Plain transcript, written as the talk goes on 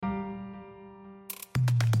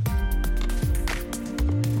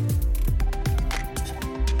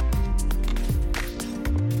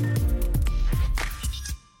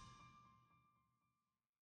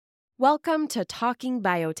Welcome to Talking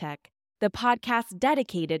Biotech, the podcast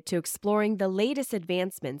dedicated to exploring the latest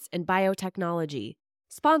advancements in biotechnology,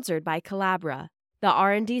 sponsored by Collabra, the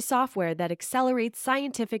R&D software that accelerates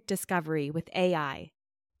scientific discovery with AI.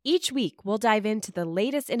 Each week, we'll dive into the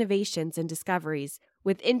latest innovations and discoveries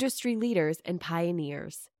with industry leaders and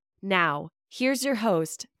pioneers. Now, here's your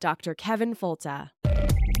host, Dr. Kevin Folta.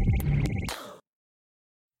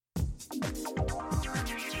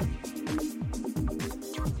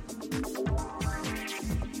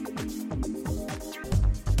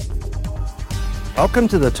 Welcome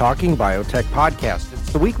to the Talking Biotech podcast.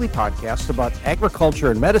 It's the weekly podcast about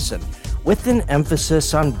agriculture and medicine with an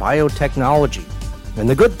emphasis on biotechnology and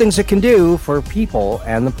the good things it can do for people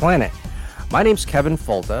and the planet. My name's Kevin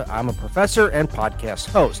Folta. I'm a professor and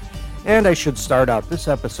podcast host. And I should start out this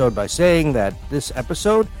episode by saying that this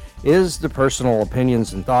episode is the personal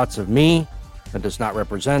opinions and thoughts of me. It does not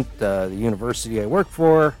represent the university I work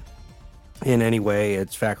for in any way.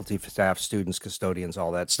 It's faculty, staff, students, custodians,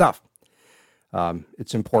 all that stuff.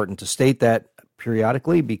 It's important to state that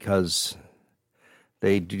periodically because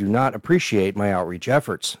they do not appreciate my outreach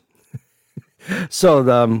efforts.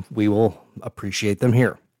 So we will appreciate them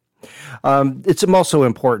here. It's also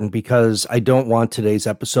important because I don't want today's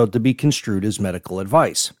episode to be construed as medical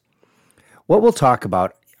advice. What we'll talk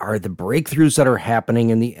about are the breakthroughs that are happening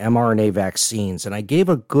in the mRNA vaccines, and I gave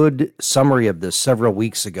a good summary of this several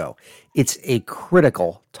weeks ago. It's a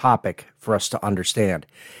critical topic for us to understand.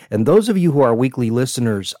 And those of you who are weekly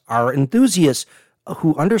listeners are enthusiasts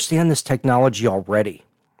who understand this technology already.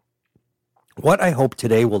 What I hope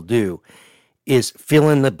today will do is fill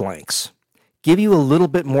in the blanks. Give you a little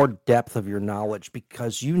bit more depth of your knowledge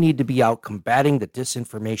because you need to be out combating the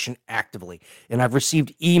disinformation actively. And I've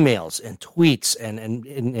received emails and tweets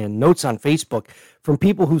and notes on Facebook from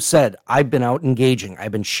people who said, I've been out engaging.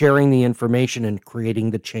 I've been sharing the information and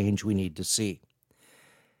creating the change we need to see.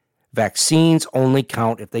 Vaccines only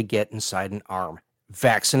count if they get inside an arm.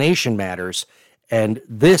 Vaccination matters. And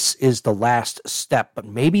this is the last step, but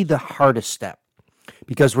maybe the hardest step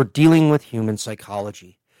because we're dealing with human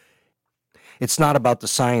psychology. It's not about the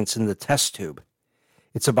science in the test tube.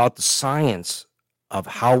 It's about the science of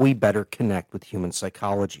how we better connect with human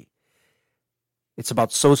psychology. It's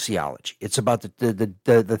about sociology. It's about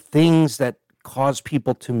the things that cause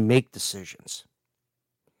people to make decisions.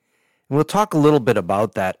 And we'll talk a little bit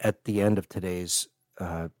about that at the end of today's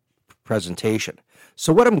presentation.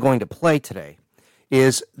 So what I'm going to play today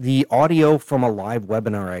is the audio from a live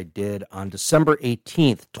webinar I did on December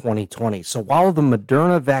 18th, 2020. So while the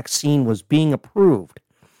Moderna vaccine was being approved,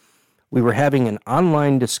 we were having an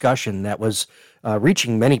online discussion that was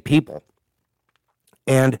reaching many people.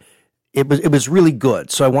 And it was really good.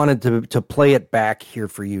 So I wanted to play it back here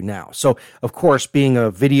for you now. So, of course, being a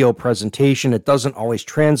video presentation, it doesn't always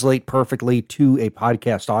translate perfectly to a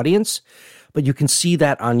podcast audience, but you can see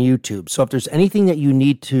that on YouTube. So if there's anything that you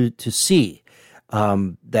need to see,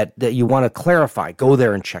 that you want to clarify, go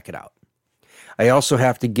there and check it out. I also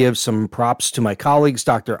have to give some props to my colleagues,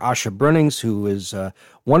 Dr. Asha Brunnings, who is a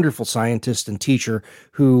wonderful scientist and teacher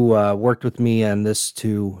who worked with me on this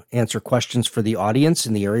to answer questions for the audience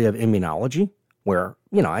in the area of immunology, where,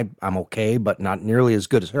 you know, I'm okay, but not nearly as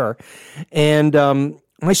good as her. And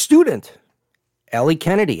my student, Allie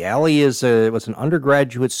Kennedy. Allie was an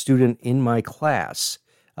undergraduate student in my class,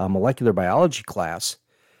 a molecular biology class,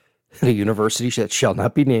 at a university that shall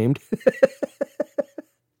not be named.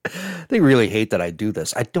 They really hate that I do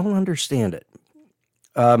this. I don't understand it.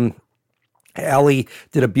 Allie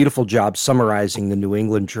did a beautiful job summarizing the New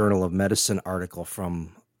England Journal of Medicine article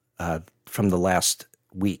from the last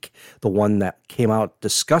week, the one that came out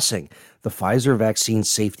discussing the Pfizer vaccine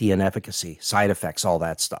safety and efficacy, side effects, all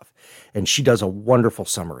that stuff. And she does a wonderful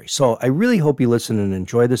summary. So I really hope you listen and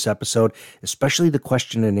enjoy this episode, especially the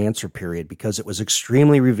question and answer period, because it was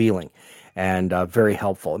extremely revealing and very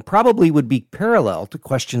helpful, and probably would be parallel to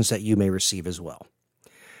questions that you may receive as well.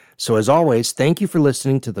 So as always, thank you for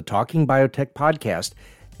listening to the Talking Biotech podcast,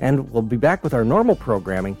 and we'll be back with our normal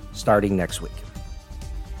programming starting next week.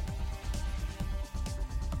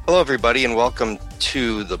 Hello, everybody, and welcome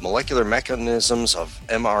to the Molecular Mechanisms of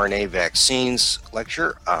mRNA Vaccines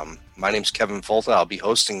lecture. My name's Kevin Folta. I'll be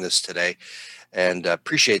hosting this today, and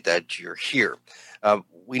appreciate that you're here.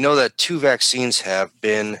 We know that 2 vaccines have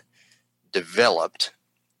been developed,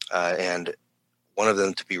 and one of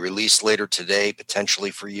them to be released later today, potentially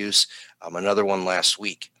for use, another one last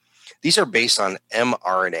week. These are based on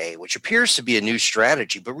mRNA, which appears to be a new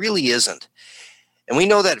strategy, but really isn't. And we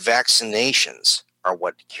know that vaccinations are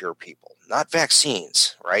what cure people, not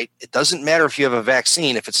vaccines, right? It doesn't matter if you have a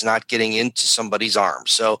vaccine if it's not getting into somebody's arm.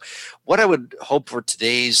 So what I would hope for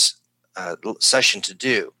today's session to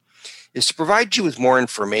do is to provide you with more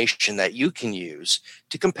information that you can use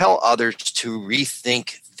to compel others to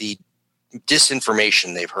rethink the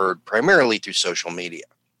disinformation they've heard primarily through social media.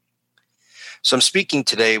 So I'm speaking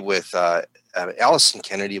today with Allison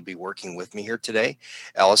Kennedy will be working with me here today.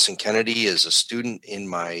 Allison Kennedy is a student in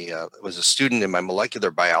my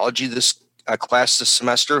molecular biology class this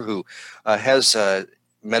semester who has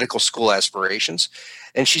medical school aspirations,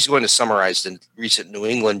 and she's going to summarize the recent New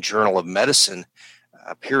England Journal of Medicine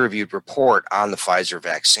peer-reviewed report on the Pfizer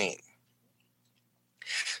vaccine.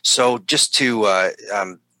 So just to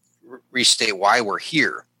restate why we're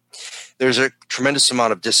here, there's a tremendous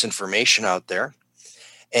amount of disinformation out there,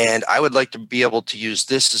 and I would like to be able to use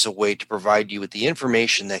this as a way to provide you with the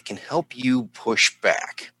information that can help you push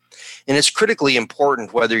back. And it's critically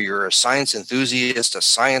important whether you're a science enthusiast, a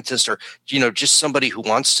scientist, or just somebody who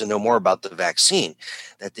wants to know more about the vaccine,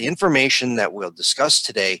 that the information that we'll discuss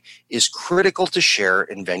today is critical to share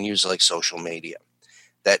in venues like social media.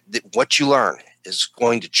 That what you learn is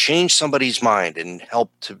going to change somebody's mind and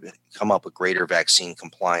help to come up with greater vaccine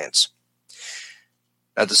compliance.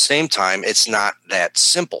 At the same time, it's not that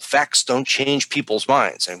simple. Facts don't change people's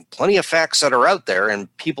minds. And plenty of facts that are out there,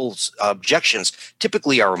 and people's objections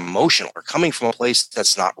typically are emotional or coming from a place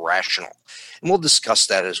that's not rational. And we'll discuss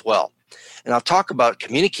that as well. And I'll talk about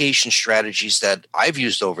communication strategies that I've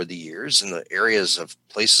used over the years in the areas of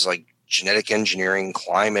places like genetic engineering,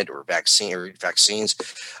 climate, or vaccines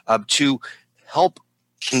to help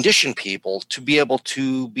condition people to be able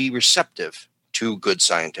to be receptive to good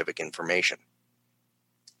scientific information.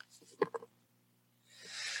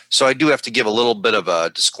 So I do have to give a little bit of a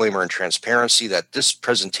disclaimer and transparency that this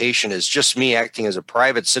presentation is just me acting as a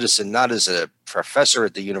private citizen, not as a professor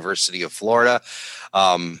at the University of Florida.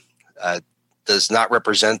 Does not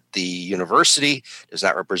represent the university, does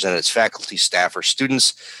not represent its faculty, staff, or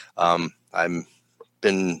students. I've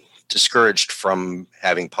been discouraged from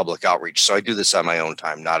having public outreach, so I do this on my own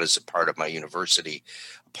time, not as a part of my university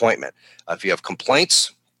appointment. If you have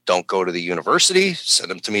complaints, don't go to the university,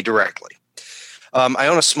 send them to me directly. I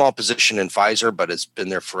own a small position in Pfizer, but it's been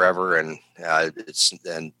there forever, and I'm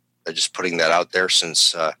just putting that out there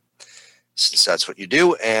since that's what you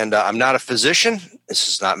do. And I'm not a physician. This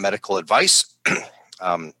is not medical advice.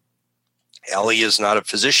 Allie is not a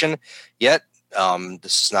physician yet.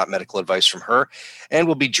 This is not medical advice from her. And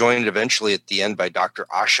we'll be joined eventually at the end by Dr.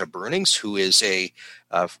 Asha Brunings, who is a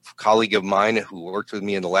colleague of mine who worked with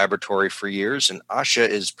me in the laboratory for years. And Asha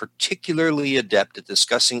is particularly adept at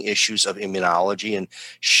discussing issues of immunology, and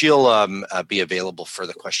she'll be available for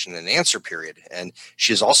the question and answer period. And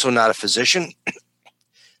she is also not a physician,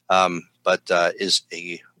 but is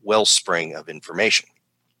a wellspring of information.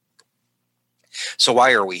 So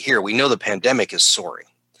why are we here? We know the pandemic is soaring.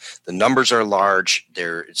 The numbers are large.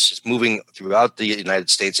 It's just moving throughout the United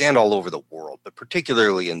States and all over the world, but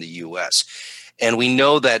particularly in the U.S. And we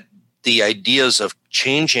know that the ideas of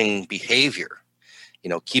changing behavior,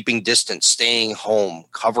 keeping distance, staying home,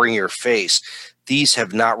 covering your face, these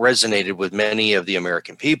have not resonated with many of the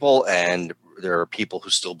American people, and there are people who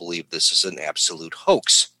still believe this is an absolute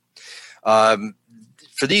hoax.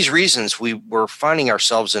 For these reasons, we're finding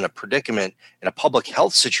ourselves in a predicament, in a public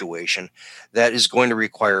health situation that is going to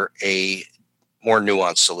require a more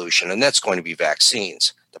nuanced solution, and that's going to be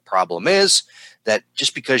vaccines. The problem is that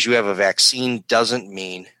just because you have a vaccine doesn't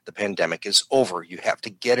mean the pandemic is over. You have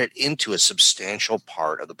to get it into a substantial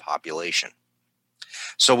part of the population.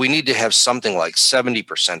 So we need to have something like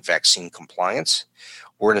 70% vaccine compliance.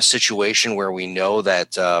 We're in a situation where we know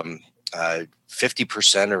that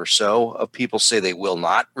 50% or so of people say they will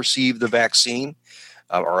not receive the vaccine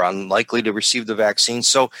or unlikely to receive the vaccine.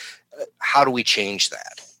 So how do we change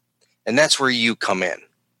that? And that's where you come in.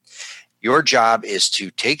 Your job is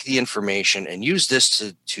to take the information and use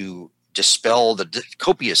this to dispel the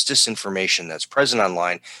copious disinformation that's present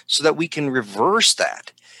online so that we can reverse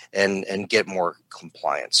that and get more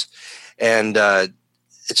compliance. And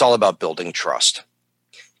it's all about building trust.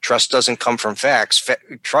 Trust doesn't come from facts.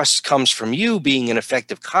 Trust comes from you being an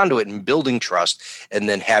effective conduit and building trust, and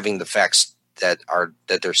then having the facts that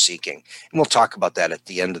they're seeking. And we'll talk about that at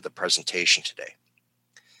the end of the presentation today.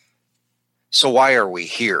 So why are we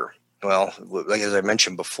here? Well, like as I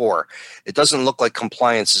mentioned before, it doesn't look like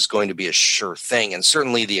compliance is going to be a sure thing. And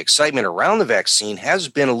certainly the excitement around the vaccine has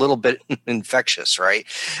been a little bit infectious, right?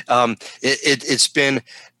 It's been,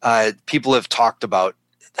 people have talked about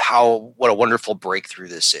what a wonderful breakthrough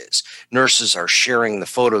this is. Nurses are sharing the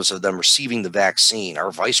photos of them receiving the vaccine.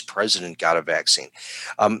 Our vice president got a vaccine.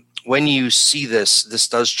 When you see this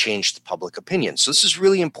does change the public opinion. So this is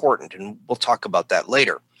really important, and we'll talk about that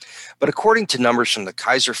later. But according to numbers from the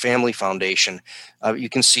Kaiser Family Foundation, you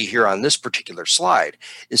can see here on this particular slide,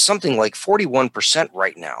 is something like 41%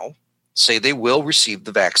 right now say they will receive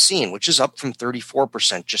the vaccine, which is up from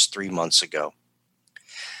 34% just 3 months ago.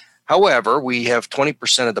 However, we have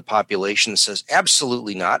 20% of the population that says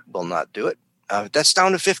absolutely not, will not do it. That's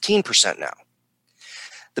down to 15% now.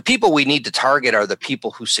 The people we need to target are the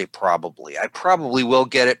people who say probably. I probably will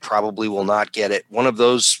get it, probably will not get it. One of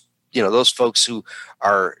those, those folks who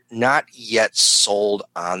are not yet sold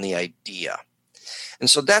on the idea. And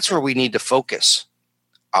so that's where we need to focus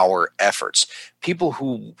our efforts. People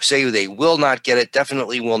who say they will not get it,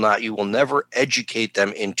 definitely will not. You will never educate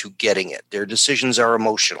them into getting it. Their decisions are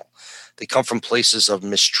emotional. They come from places of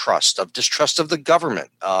mistrust, of distrust of the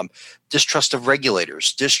government, distrust of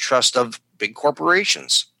regulators, distrust of big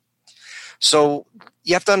corporations. So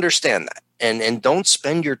you have to understand that. And don't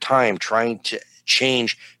spend your time trying to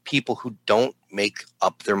change people who don't make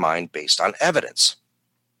up their mind based on evidence.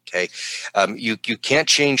 Okay, you can't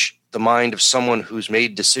change the mind of someone who's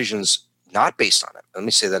made decisions not based on it. Let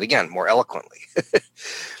me say that again, more eloquently.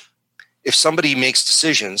 If somebody makes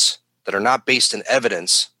decisions that are not based in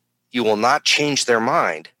evidence, you will not change their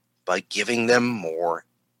mind by giving them more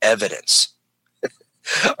evidence.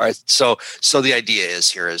 All right. So the idea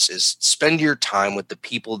is spend your time with the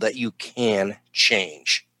people that you can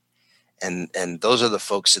change. And those are the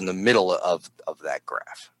folks in the middle of that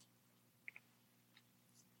graph.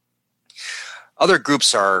 Other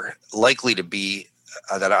groups are likely to be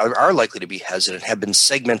hesitant have been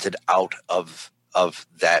segmented out of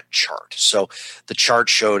that chart. So the chart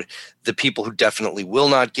showed the people who definitely will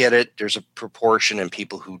not get it. There's a proportion, and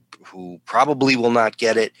people who probably will not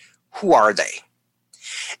get it. Who are they?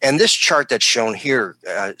 And this chart that's shown here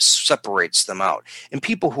separates them out. And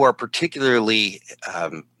people who are particularly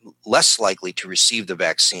less likely to receive the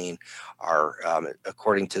vaccine are,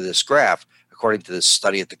 according to this graph, according to this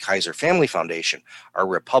study at the Kaiser Family Foundation, are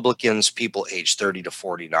Republicans, people aged 30 to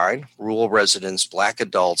 49, rural residents, Black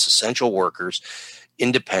adults, essential workers,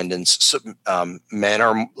 independents. Men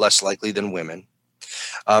are less likely than women.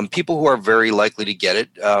 People who are very likely to get it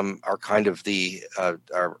are kind of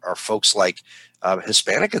are folks like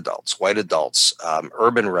Hispanic adults, white adults,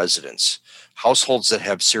 urban residents, households that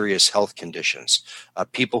have serious health conditions,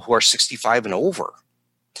 people who are 65 and over.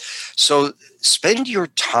 So spend your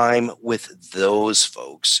time with those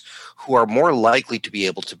folks who are more likely to be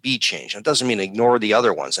able to be changed. That doesn't mean ignore the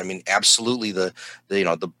other ones. I mean, absolutely the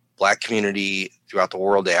Black community throughout the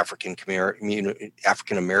world, the African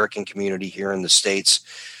American community here in the States.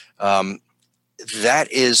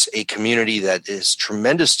 That is a community that is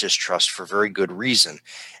tremendous distrust for very good reason,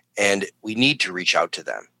 and we need to reach out to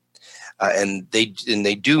them. And they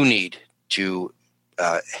do need to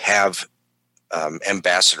have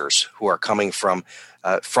ambassadors who are coming from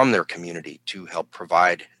their community to help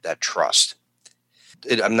provide that trust.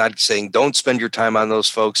 I'm not saying don't spend your time on those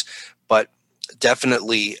folks, but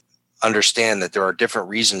definitely understand that there are different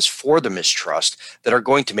reasons for the mistrust that are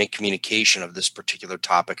going to make communication of this particular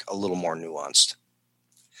topic a little more nuanced.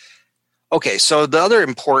 Okay, so the other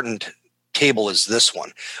important table is this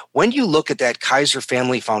one. When you look at that Kaiser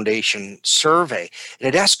Family Foundation survey, and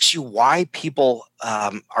it asks you why people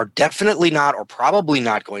are definitely not or probably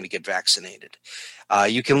not going to get vaccinated,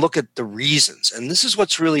 you can look at the reasons. And this is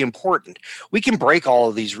what's really important. We can break all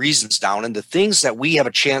of these reasons down into things that we have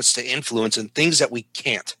a chance to influence and things that we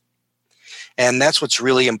can't. And that's what's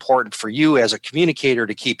really important for you as a communicator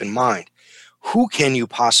to keep in mind. Who can you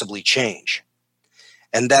possibly change?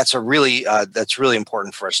 And that's really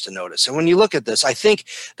important for us to notice. And when you look at this, I think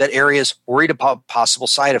that areas worried about possible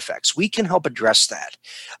side effects, we can help address that.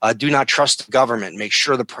 Do not trust the government. Make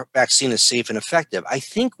sure the vaccine is safe and effective. I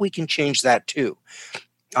think we can change that too.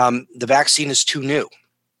 The vaccine is too new.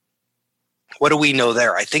 What do we know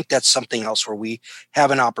there? I think that's something else where we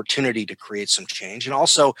have an opportunity to create some change. And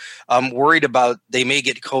also worried about they may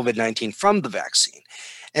get COVID-19 from the vaccine.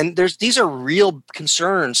 And these are real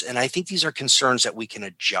concerns, and I think these are concerns that we can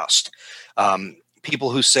adjust.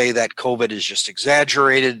 People who say that COVID is just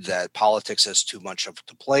exaggerated, that politics has too much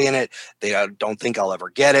to play in it, they don't think I'll ever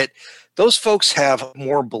get it. Those folks have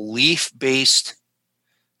more belief-based,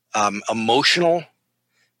 emotional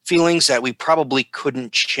feelings that we probably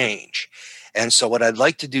couldn't change. And so what I'd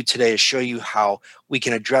like to do today is show you how we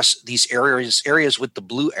can address these areas with the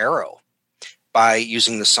blue arrow by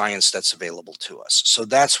using the science that's available to us. So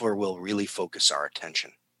that's where we'll really focus our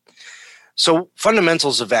attention. So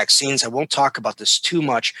fundamentals of vaccines, I won't talk about this too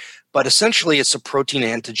much, but essentially it's a protein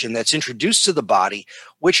antigen that's introduced to the body,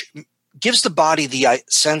 which gives the body the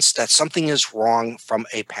sense that something is wrong from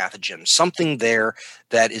a pathogen, something there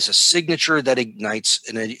that is a signature that ignites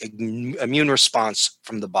an immune response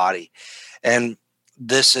from the body. And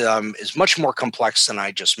this is much more complex than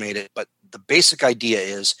I just made it, but the basic idea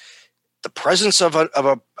is the presence of an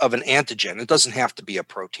antigen. It doesn't have to be a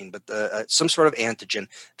protein, but some sort of antigen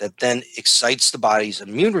that then excites the body's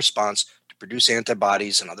immune response to produce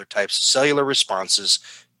antibodies and other types of cellular responses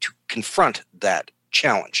to confront that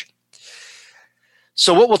challenge.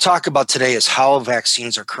 So what we'll talk about today is how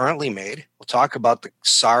vaccines are currently made. We'll talk about the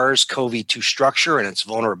SARS-CoV-2 structure and its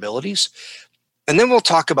vulnerabilities. And then we'll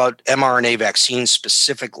talk about mRNA vaccines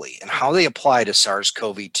specifically and how they apply to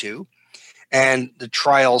SARS-CoV-2 and the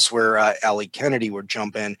trials where Ali Kennedy would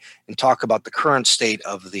jump in and talk about the current state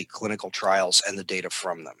of the clinical trials and the data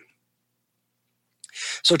from them.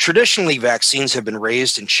 So traditionally, vaccines have been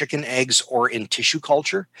raised in chicken eggs or in tissue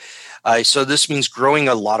culture. So this means growing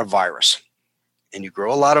a lot of virus. And you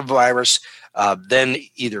grow a lot of virus, then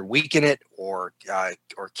either weaken it or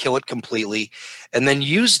kill it completely, and then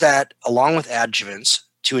use that along with adjuvants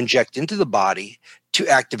to inject into the body to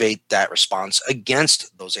activate that response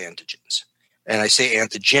against those antigens. And I say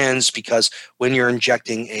antigens because when you're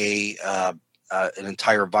injecting an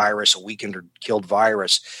entire virus, a weakened or killed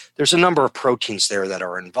virus, there's a number of proteins there that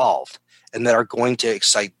are involved and that are going to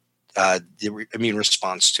excite the immune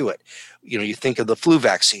response to it. You know, you think of the flu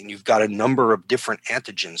vaccine, you've got a number of different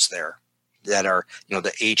antigens there that are, you know,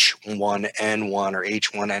 the H1N1 or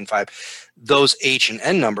H1N5. Those H and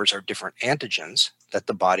N numbers are different antigens that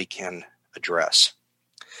the body can address.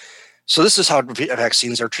 So this is how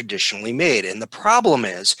vaccines are traditionally made. And the problem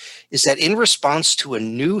is that in response to a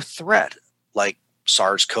new threat like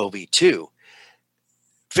SARS-CoV-2,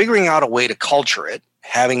 figuring out a way to culture it,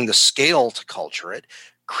 having the scale to culture it,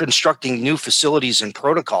 constructing new facilities and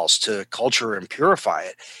protocols to culture and purify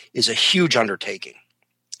it is a huge undertaking.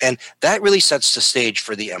 And that really sets the stage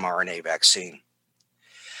for the mRNA vaccine.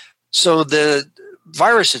 So the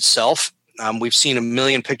virus itself, we've seen a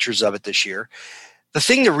million pictures of it this year. The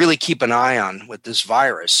thing to really keep an eye on with this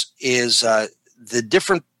virus is the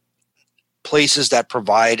different places that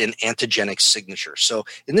provide an antigenic signature. So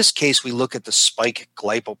in this case, we look at the spike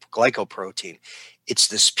glycoprotein. It's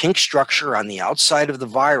this pink structure on the outside of the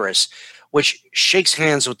virus, which shakes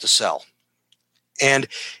hands with the cell. And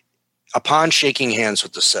upon shaking hands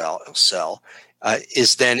with the cell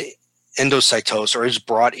is then endocytosed or is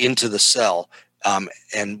brought into the cell.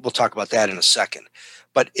 And we'll talk about that in a second.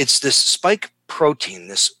 But it's this spike protein,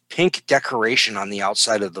 this pink decoration on the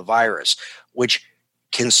outside of the virus, which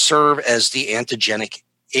can serve as the antigenic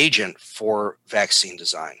agent for vaccine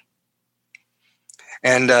design.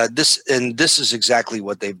 And this is exactly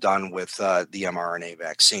what they've done with the mRNA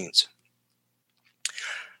vaccines.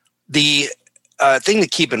 The thing to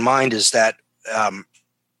keep in mind is that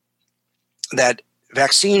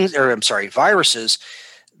viruses,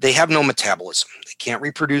 they have no metabolism. They can't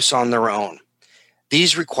reproduce on their own.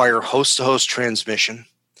 These require host-to-host transmission,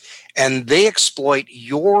 and they exploit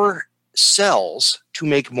your cells to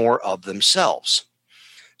make more of themselves.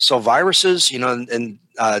 So viruses, you know, and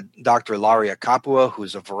Dr. Ilaria Capua,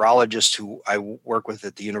 who's a virologist who I work with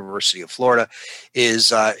at the University of Florida,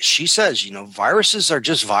 she says, you know, viruses are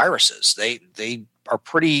just viruses. They are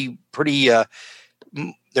pretty.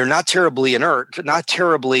 They're not terribly inert, not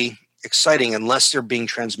terribly exciting unless they're being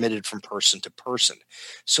transmitted from person to person.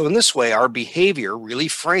 So in this way, our behavior really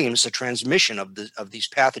frames the transmission of these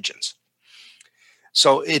pathogens.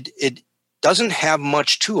 So it doesn't have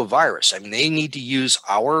much to a virus. I mean, they need to use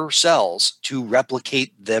our cells to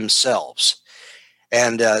replicate themselves.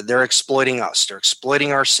 And they're exploiting us. They're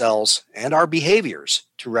exploiting our cells and our behaviors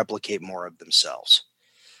to replicate more of themselves.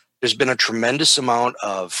 There's been a tremendous amount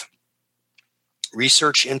of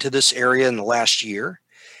research into this area in the last year.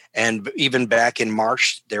 And even back in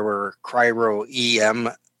March, there were cryo-EM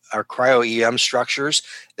structures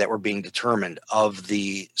that were being determined of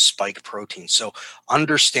the spike protein. So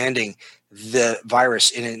understanding the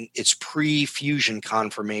virus in its pre-fusion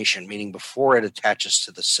conformation, meaning before it attaches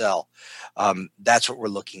to the cell, that's what we're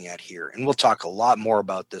looking at here. And we'll talk a lot more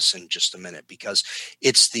about this in just a minute, because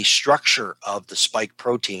it's the structure of the spike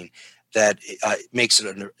protein that makes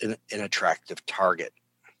it an attractive target.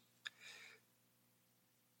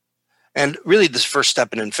 And really, this first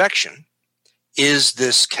step in infection is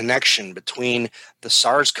this connection between the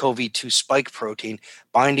SARS-CoV-2 spike protein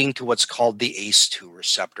binding to what's called the ACE2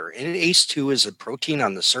 receptor. And ACE2 is a protein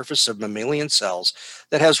on the surface of mammalian cells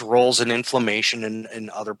that has roles in inflammation and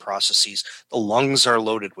other processes. The lungs are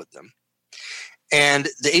loaded with them. And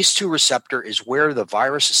the ACE2 receptor is where the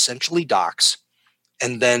virus essentially docks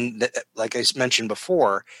And then, like I mentioned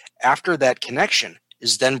before, after that connection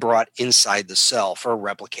is then brought inside the cell for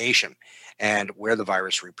replication and where the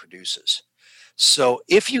virus reproduces. So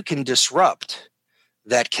if you can disrupt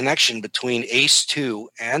that connection between ACE2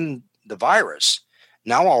 and the virus,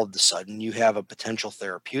 now all of a sudden you have a potential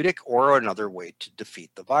therapeutic or another way to defeat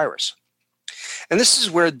the virus. And this is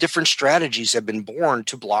where different strategies have been born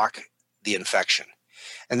to block the infection.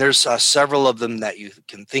 And there's several of them that you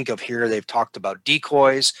can think of here. They've talked about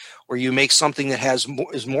decoys, where you make something that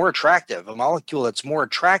is more attractive, a molecule that's more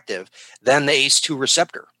attractive than the ACE2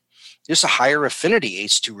 receptor. There's a higher affinity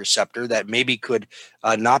ACE2 receptor that maybe could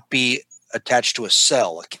not be attached to a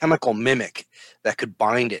cell, a chemical mimic that could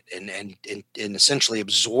bind it and essentially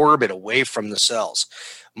absorb it away from the cells.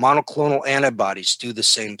 Monoclonal antibodies do the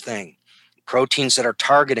same thing. Proteins that are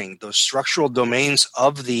targeting those structural domains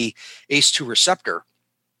of the ACE2 receptor,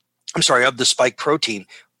 of the spike protein,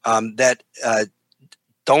 that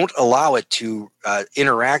don't allow it to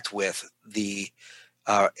interact with the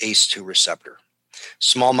ACE2 receptor.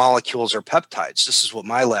 Small molecules or peptides. This is what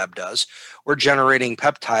my lab does. We're generating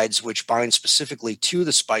peptides which bind specifically to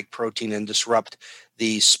the spike protein and disrupt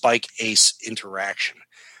the spike-ACE interaction.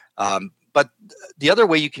 But the other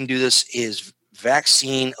way you can do this is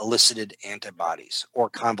vaccine-elicited antibodies or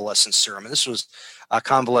convalescent serum. And this was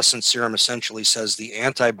convalescent serum essentially says the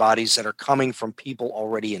antibodies that are coming from people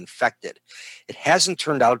already infected. It hasn't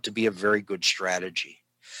turned out to be a very good strategy,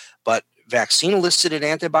 but vaccine-elicited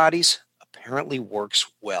antibodies apparently works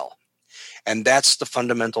well. And that's the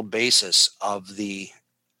fundamental basis of the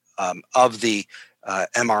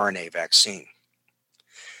mRNA vaccine.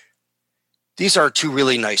 These are two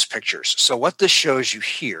really nice pictures. So what this shows you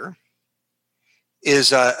here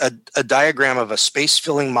is a diagram of a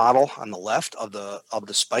space-filling model on the left of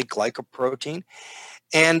the spike glycoprotein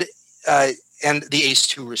and the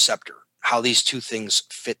ACE2 receptor, how these two things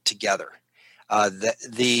fit together.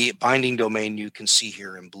 The binding domain you can see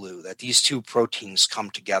here in blue, that these two proteins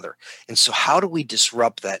come together. And so how do we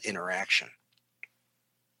disrupt that interaction?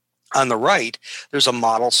 On the right, there's a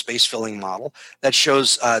model, space-filling model, that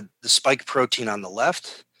shows the spike protein on the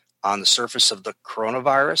left on the surface of the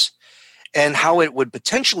coronavirus and how it would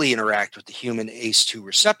potentially interact with the human ACE2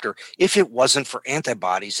 receptor if it wasn't for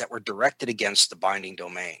antibodies that were directed against the binding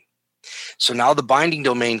domain. So now the binding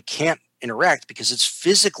domain can't interact because it's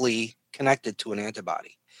physically connected to an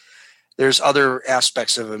antibody. There's other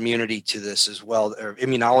aspects of immunity to this as well, or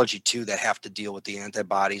immunology too, that have to deal with the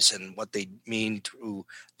antibodies and what they mean to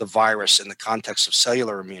the virus in the context of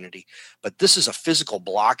cellular immunity. But this is a physical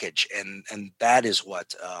blockage, and that is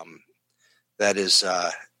what that is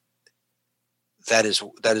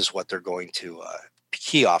what they're going to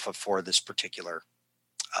key off of for this particular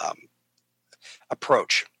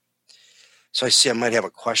approach. So I see I might have a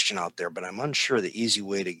question out there, but I'm unsure the easy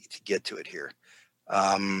way to get to it here.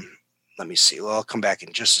 Let me see. Well, I'll come back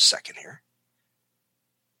in just a second here.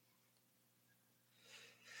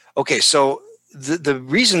 Okay, so the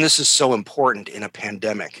reason this is so important in a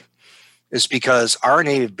pandemic is because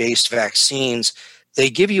RNA-based vaccines, they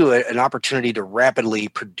give you an opportunity to rapidly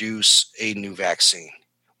produce a new vaccine.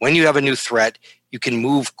 When you have a new threat, you can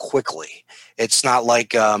move quickly. It's not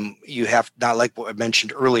like not like what I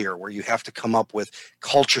mentioned earlier, where you have to come up with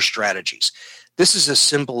culture strategies. This is as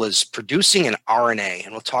simple as producing an RNA,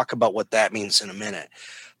 and we'll talk about what that means in a minute,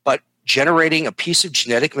 but generating a piece of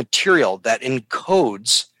genetic material that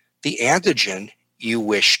encodes the antigen you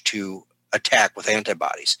wish to attack with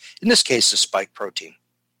antibodies, in this case, the spike protein.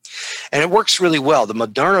 And it works really well. The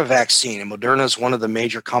Moderna vaccine, and Moderna is one of the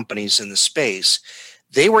major companies in the space,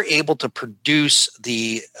 they were able to produce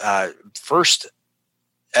the first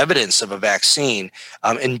evidence of a vaccine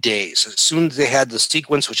in days. As soon as they had the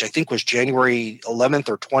sequence, which I think was January 11th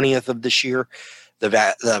or 20th of this year,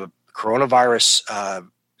 the coronavirus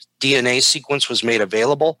DNA sequence was made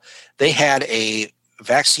available. They had a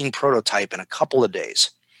vaccine prototype in a couple of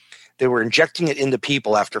days. They were injecting it into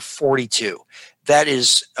people after 42. That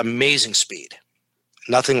is amazing speed.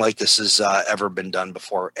 Nothing like this has ever been done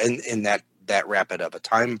before in that rapid of a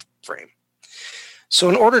time frame. So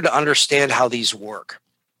in order to understand how these work,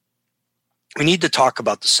 we need to talk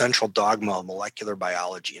about the central dogma of molecular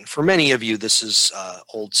biology. And for many of you, this is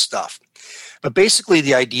old stuff. But basically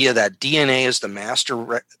the idea that DNA is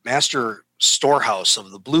the master storehouse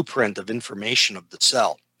of the blueprint of information of the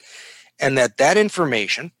cell. And that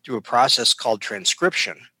information, through a process called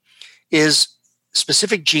transcription, is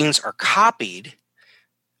specific genes are copied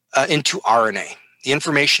into RNA. The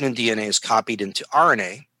information in DNA is copied into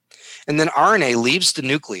RNA. And then RNA leaves the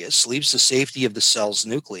nucleus, leaves the safety of the cell's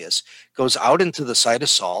nucleus, goes out into the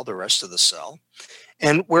cytosol, the rest of the cell,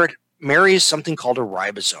 and where it marries something called a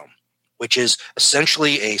ribosome, which is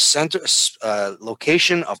essentially a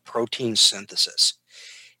location of protein synthesis.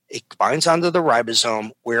 It binds onto the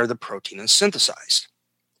ribosome where the protein is synthesized.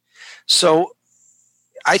 So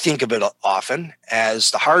I think of it often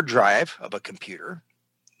as the hard drive of a computer.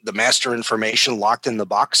 The master information locked in the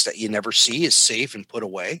box that you never see is safe and put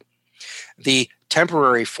away. The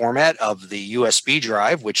temporary format of the USB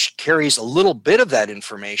drive, which carries a little bit of that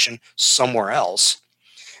information somewhere else.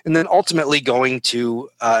 And then ultimately going to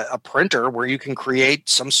a printer where you can create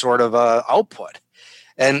some sort of output.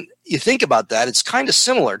 And you think about that, it's kind of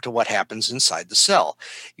similar to what happens inside the cell.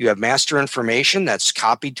 You have master information that's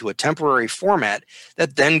copied to a temporary format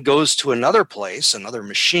that then goes to another place, another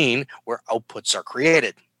machine, where outputs are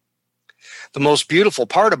created. The most beautiful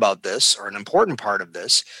part about this, or an important part of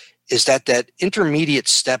this, is that intermediate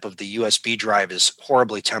step of the USB drive is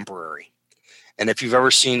horribly temporary. And if you've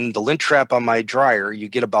ever seen the lint trap on my dryer, you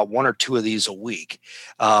get about 1 or 2 of these a week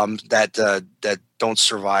that don't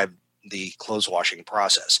survive the clothes washing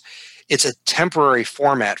process. It's a temporary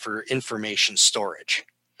format for information storage.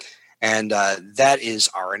 And that is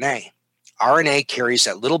RNA. RNA carries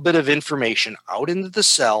that little bit of information out into the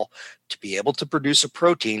cell to be able to produce a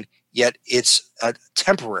protein, yet it's a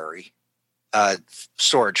temporary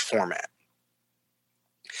storage format.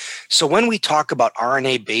 So when we talk about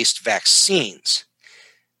RNA-based vaccines,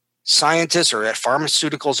 scientists or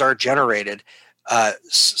pharmaceuticals are generated.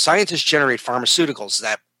 Scientists generate pharmaceuticals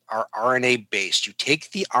that are RNA-based. You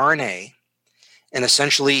take the RNA and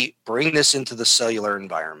essentially bring this into the cellular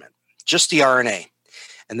environment, just the RNA.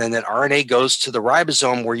 And then that RNA goes to the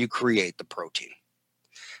ribosome where you create the protein.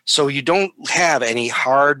 So you don't have any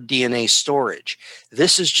hard DNA storage.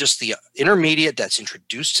 This is just the intermediate that's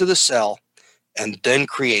introduced to the cell and then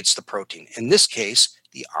creates the protein. In this case,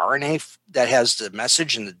 the RNA that has the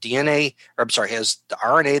message and the DNA, has the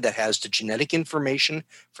RNA that has the genetic information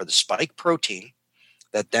for the spike protein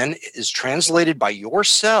that then is translated by your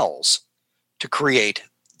cells to create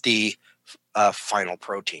the final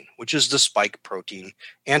protein, which is the spike protein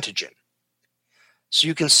antigen. So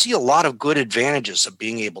you can see a lot of good advantages of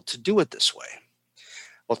being able to do it this way.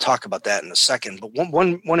 We'll talk about that in a second. But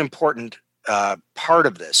one important part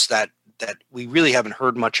of this that we really haven't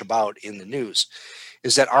heard much about in the news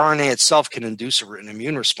is that RNA itself can induce an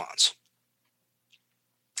immune response.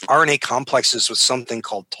 RNA complexes with something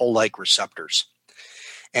called toll-like receptors.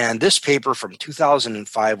 And this paper from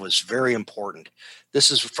 2005 was very important.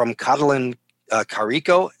 This is from Catalin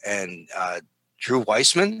Carrico and Drew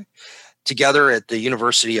Weissman. Together at the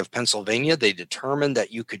University of Pennsylvania, they determined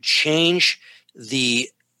that you could change the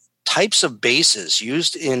types of bases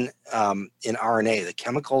used in RNA, the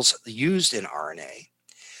chemicals used in RNA,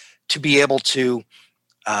 to be able to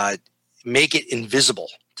make it invisible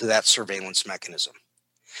to that surveillance mechanism.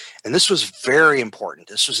 And this was very important.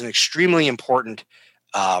 This was an extremely important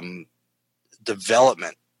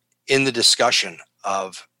development in the discussion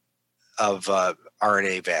of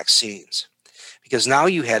RNA vaccines, because now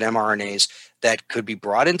you had mRNAs that could be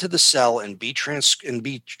brought into the cell and be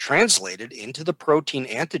translated into the protein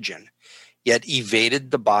antigen, yet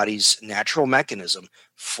evaded the body's natural mechanism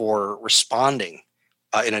for responding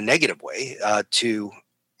in a negative way to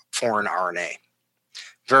foreign RNA.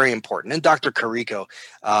 Very important. And Dr. Carrico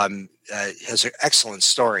has an excellent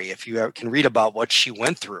story. If you can read about what she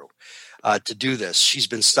went through to do this. She's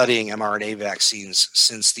been studying mRNA vaccines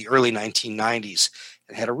since the early 1990s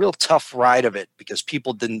and had a real tough ride of it because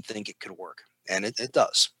people didn't think it could work. And it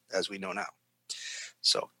does, as we know now.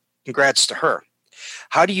 So congrats to her.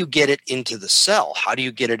 How do you get it into the cell? How do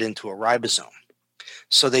you get it into a ribosome?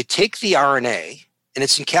 So they take the RNA, and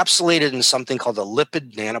it's encapsulated in something called a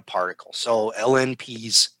lipid nanoparticle, so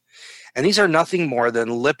LNPs. And these are nothing more than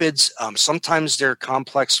lipids. Sometimes they're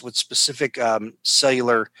complex with specific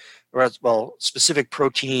specific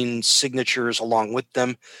protein signatures along with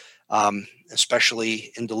them,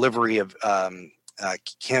 especially in delivery of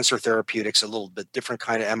cancer therapeutics, a little bit different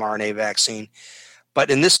kind of mRNA vaccine.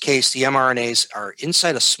 But in this case, the mRNAs are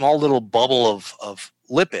inside a small little bubble of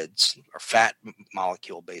lipids, or fat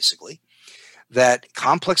molecule basically, that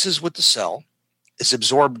complexes with the cell, is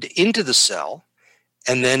absorbed into the cell,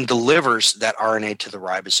 and then delivers that RNA to the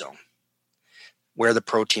ribosome, where the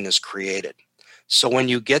protein is created. So when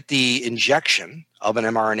you get the injection of an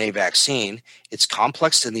mRNA vaccine, it's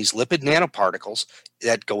complexed in these lipid nanoparticles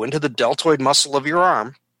that go into the deltoid muscle of your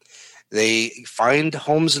arm. They find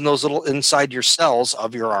homes in those little inside your cells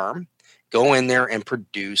of your arm, go in there and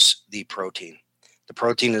produce the protein. The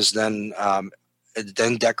protein is then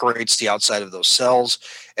decorates the outside of those cells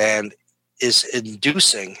and is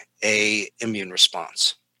inducing an immune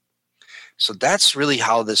response. So that's really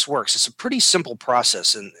how this works. It's a pretty simple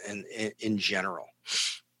process in general.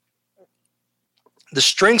 The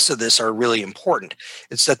strengths of this are really important.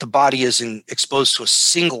 It's that the body is exposed to a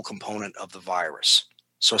single component of the virus.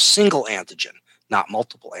 So a single antigen, not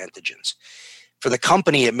multiple antigens. For the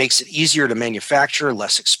company, it makes it easier to manufacture,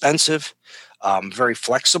 less expensive, very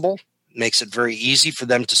flexible, makes it very easy for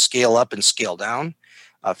them to scale up and scale down.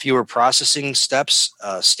 Fewer processing steps,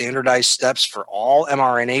 standardized steps for all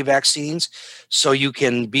mRNA vaccines. So you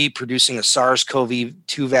can be producing a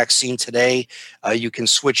SARS-CoV-2 vaccine today. You can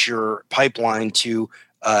switch your pipeline to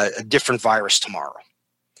a different virus tomorrow.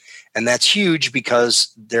 And that's huge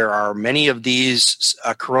because there are many of these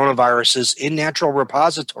coronaviruses in natural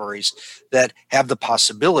repositories that have the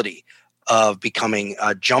possibility of becoming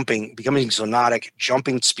zoonotic,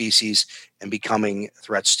 jumping species, and becoming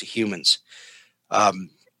threats to humans.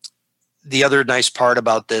 The other nice part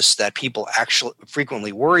about this that people actually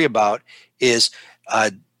frequently worry about is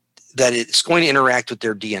that it's going to interact with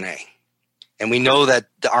their DNA. And we know that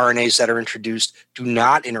the RNAs that are introduced do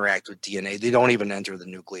not interact with DNA. They don't even enter the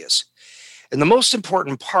nucleus. And the most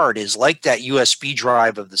important part is, like that USB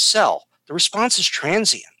drive of the cell, the response is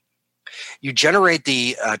transient. You generate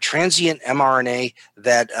the transient mRNA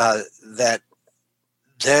that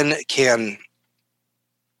then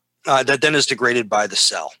is degraded by the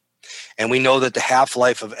cell. And we know that the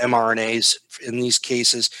half-life of mRNAs in these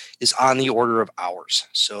cases is on the order of hours.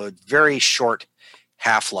 So a very short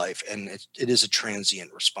half-life, and it is a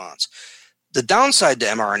transient response. The downside to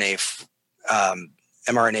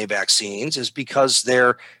mRNA vaccines is because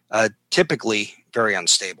they're typically very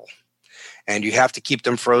unstable, and you have to keep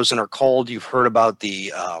them frozen or cold. You've heard about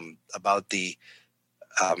the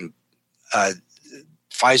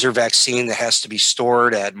Pfizer vaccine that has to be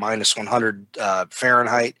stored at minus 100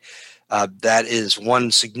 Fahrenheit. That is one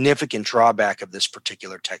significant drawback of this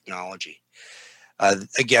particular technology.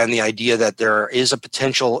 Again, the idea that there is a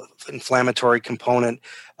potential inflammatory component.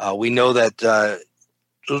 We know that there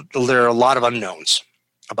are a lot of unknowns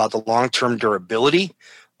about the long-term durability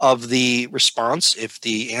of the response. If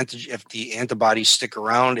the antibodies stick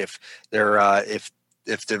around, if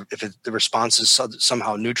the response is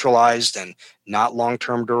somehow neutralized and not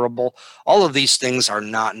long-term durable. All of these things are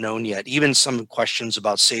not known yet. Even some questions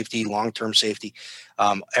about safety, long-term safety.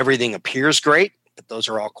 Everything appears great, but those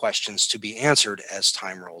are all questions to be answered as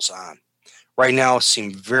time rolls on. Right now, it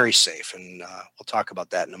seems very safe, and we'll talk about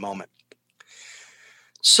that in a moment.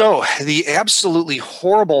 So the absolutely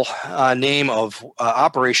horrible name of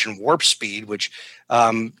Operation Warp Speed, which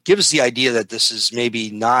gives the idea that this is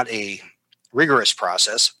maybe not a rigorous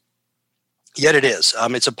process, yet it is.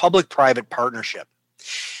 It's a public-private partnership.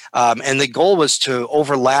 And the goal was to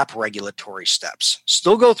overlap regulatory steps.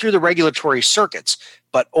 Still go through the regulatory circuits,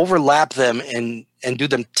 but overlap them and do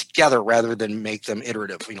them together rather than make them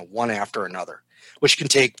iterative, one after another, which can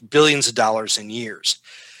take billions of dollars in years.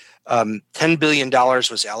 $10 billion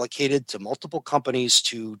was allocated to multiple companies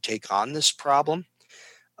to take on this problem.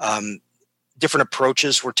 Different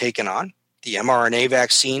approaches were taken on. The mRNA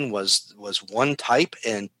vaccine was one type,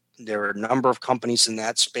 and there are a number of companies in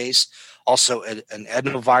that space. Also, an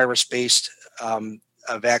adenovirus-based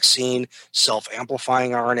vaccine,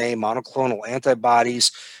 self-amplifying RNA, monoclonal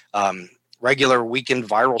antibodies, regular weakened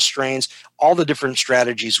viral strains. All the different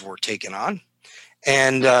strategies were taken on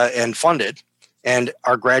and funded, and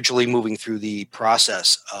are gradually moving through the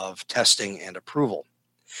process of testing and approval.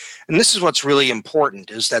 And this is what's really important,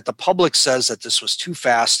 is that the public says that this was too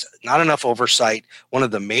fast, not enough oversight, one of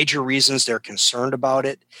the major reasons they're concerned about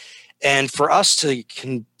it. And for us to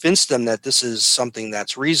convince them that this is something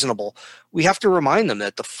that's reasonable, we have to remind them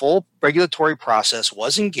that the full regulatory process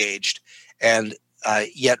was engaged and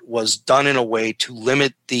yet was done in a way to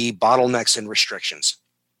limit the bottlenecks and restrictions.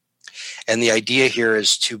 And the idea here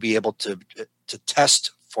is to be able to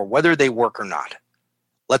test for whether they work or not.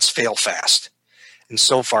 Let's fail fast. And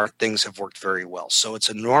so far, things have worked very well. So it's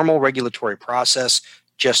a normal regulatory process,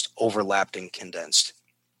 just overlapped and condensed.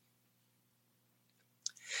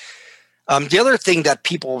 The other thing that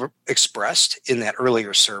people expressed in that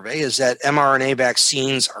earlier survey is that mRNA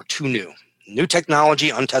vaccines are too new. New technology,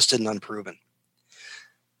 untested and unproven.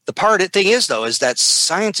 The thing is, though, is that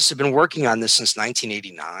scientists have been working on this since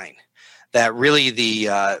 1989. That really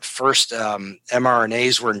the first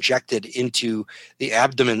mRNAs were injected into the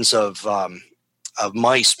abdomens of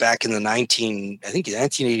mice back in the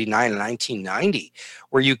 1989 and 1990,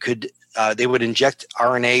 where you could they would inject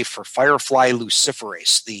RNA for firefly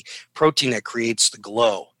luciferase, the protein that creates the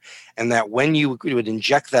glow, and that when you would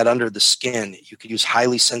inject that under the skin, you could use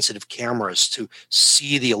highly sensitive cameras to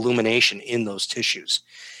see the illumination in those tissues.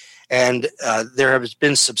 And there has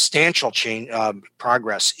been substantial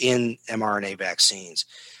progress in mRNA vaccines.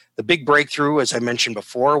 The big breakthrough, as I mentioned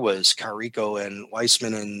before, was Carrico and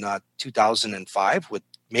Weissman in 2005 with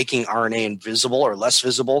making RNA invisible or less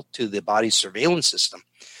visible to the body's surveillance system.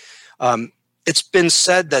 It's been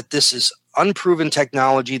said that this is unproven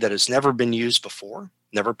technology that has never been used before,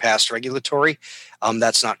 never passed regulatory.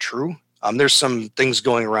 That's not true. There's some things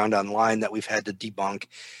going around online that we've had to debunk.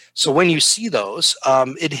 So when you see those,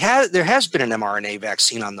 there has been an mRNA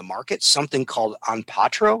vaccine on the market, something called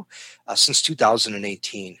Onpattro, since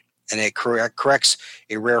 2018, and it corrects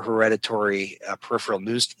a rare hereditary peripheral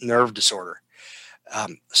nerve disorder.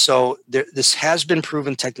 So this has been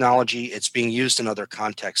proven technology. It's being used in other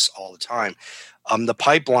contexts all the time. The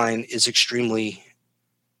pipeline is extremely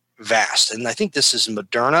vast, and I think this is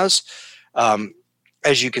Moderna's.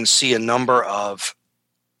 As you can see, a number of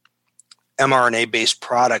mRNA-based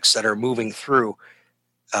products that are moving through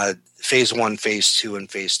phase 1, phase 2, and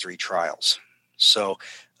phase 3 trials. So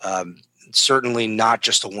certainly not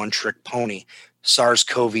just a one-trick pony.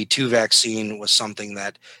 SARS-CoV-2 vaccine was something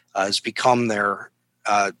that has become their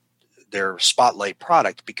spotlight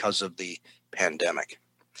product because of the pandemic.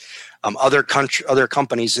 Other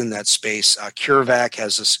companies in that space, CureVac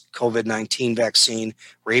has this COVID-19 vaccine,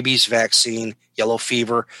 rabies vaccine, yellow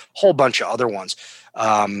fever, a whole bunch of other ones.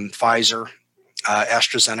 Pfizer,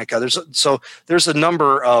 AstraZeneca. There's a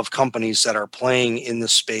number of companies that are playing in the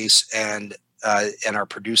space and are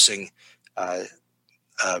producing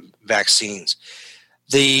vaccines.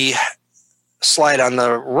 The slide on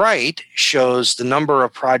the right shows the number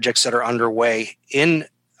of projects that are underway in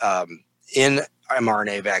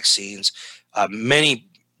mRNA vaccines, many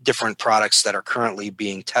different products that are currently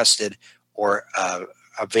being tested or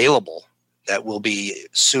available that will be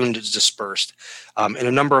soon dispersed in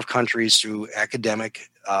a number of countries through academic,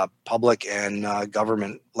 public, and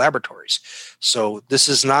government laboratories. So this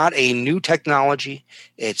is not a new technology.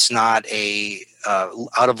 It's not a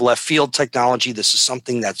out of left field technology. This is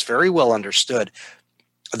something that's very well understood,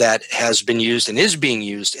 that has been used and is being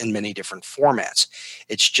used in many different formats.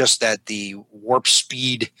 It's just that the warp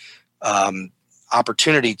speed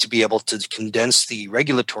opportunity to be able to condense the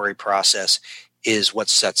regulatory process is what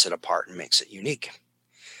sets it apart and makes it unique.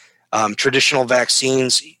 Traditional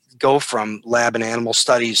vaccines go from lab and animal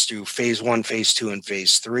studies through phase 1, phase 2, and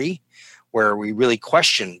phase 3, where we really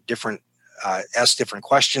ask different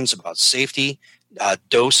questions about safety,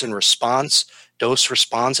 dose response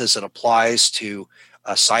as it applies to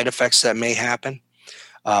side effects that may happen.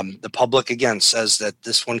 The public, again, says that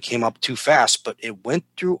this one came up too fast, but it went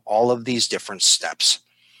through all of these different steps.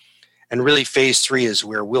 And really, phase 3 is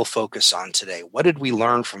where we'll focus on today. What did we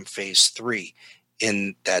learn from phase 3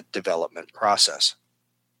 in that development process?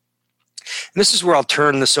 And this is where I'll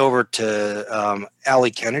turn this over to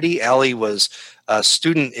Allie Kennedy. Allie was a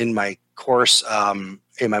student in my course,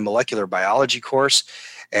 in my molecular biology course,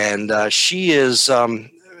 and she is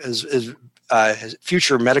a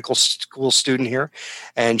future medical school student here,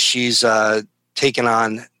 and she's taken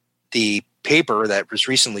on the paper that was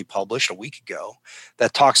recently published a week ago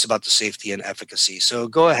that talks about the safety and efficacy. So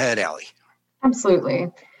go ahead, Allie. Absolutely.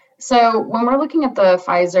 So when we're looking at the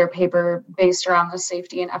Pfizer paper based around the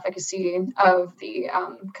safety and efficacy of the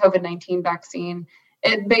COVID-19 vaccine,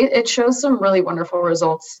 it shows some really wonderful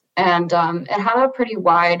results, and it had a pretty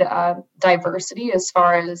wide diversity as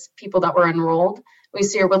far as people that were enrolled. We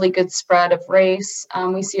see a really good spread of race.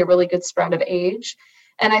 We see a really good spread of age.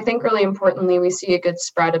 And I think really importantly, we see a good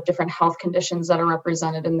spread of different health conditions that are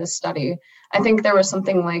represented in this study. I think there was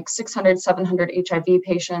something like 600, 700 HIV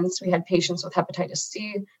patients. We had patients with hepatitis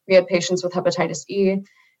C. We had patients with hepatitis E.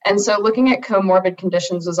 And so looking at comorbid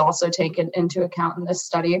conditions was also taken into account in this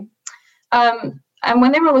study. And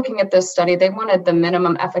when they were looking at this study, they wanted the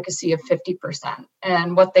minimum efficacy of 50%.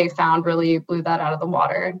 And what they found really blew that out of the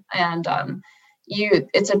water. And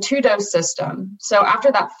it's a 2-dose system. So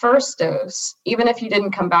after that first dose, even if you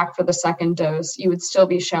didn't come back for the second dose, you would still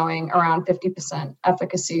be showing around 50%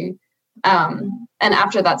 efficacy. And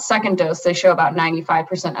after that second dose, they show about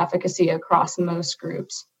 95% efficacy across most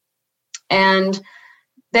groups. And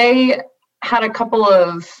they had a couple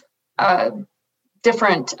of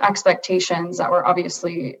different expectations that were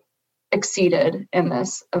obviously exceeded in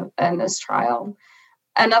this trial.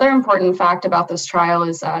 Another important fact about this trial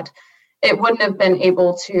is that it wouldn't have been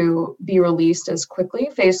able to be released as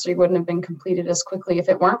quickly. Phase 3 wouldn't have been completed as quickly if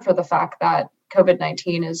it weren't for the fact that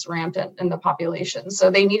COVID-19 is rampant in the population. So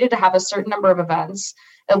they needed to have a certain number of events,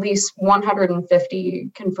 at least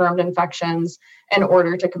 150 confirmed infections, in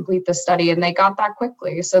order to complete the study. And they got that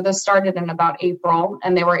quickly. So this started in about April,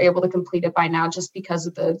 and they were able to complete it by now just because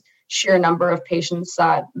of the sheer number of patients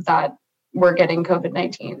that were getting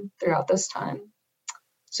COVID-19 throughout this time.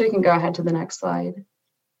 So you can go ahead to the next slide.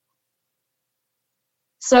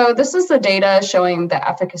 So this is the data showing the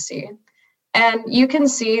efficacy. And you can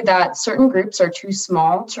see that certain groups are too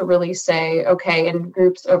small to really say, okay, in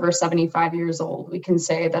groups over 75 years old, we can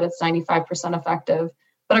say that it's 95% effective.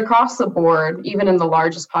 But across the board, even in the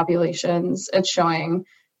largest populations, it's showing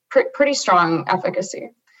pretty strong efficacy.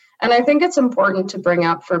 And I think it's important to bring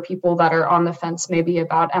up for people that are on the fence maybe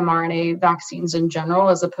about mRNA vaccines in general,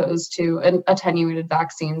 as opposed to attenuated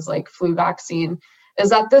vaccines like flu vaccine, is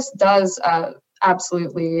that this does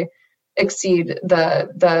absolutely exceed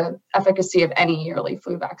the efficacy of any yearly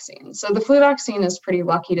flu vaccine. So the flu vaccine is pretty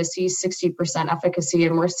lucky to see 60% efficacy,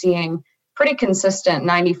 and we're seeing pretty consistent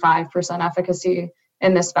 95% efficacy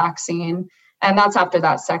in this vaccine, and that's after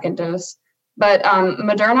that second dose. But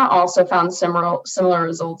Moderna also found similar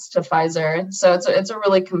results to Pfizer, so it's a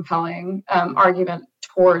really compelling argument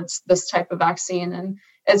towards this type of vaccine, and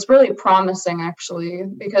it's really promising actually,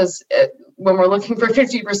 because when we're looking for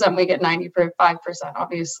 50%, we get 95%.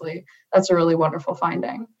 Obviously, that's a really wonderful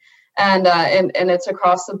finding, and it's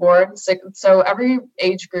across the board. So every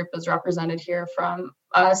age group is represented here, from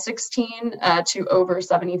 16 to over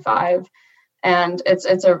 75, and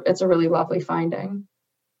it's a really lovely finding.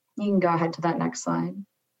 You can go ahead to that next slide.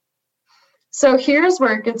 So here's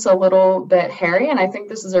where it gets a little bit hairy, and I think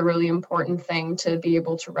this is a really important thing to be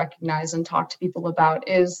able to recognize and talk to people about,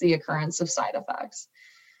 is the occurrence of side effects.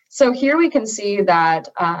 So here we can see that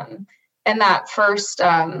in that first,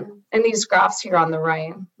 in these graphs here on the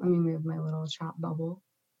right, let me move my little chat bubble,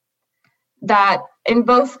 that in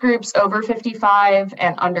both groups over 55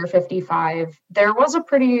 and under 55, there was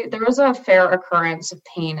a fair occurrence of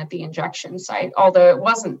pain at the injection site, although it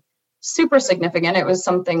wasn't super significant. It was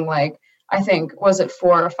something like, I think, was it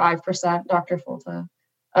 4 or 5%, Dr. Folta,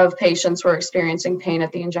 of patients were experiencing pain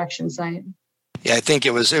at the injection site? Yeah, I think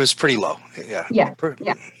it was pretty low. Yeah.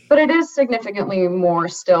 But it is significantly more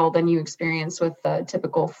still than you experience with the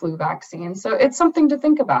typical flu vaccine. So it's something to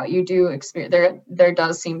think about. You do experience, there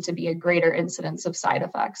does seem to be a greater incidence of side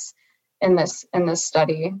effects in this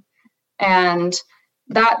study. And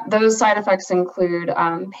those side effects include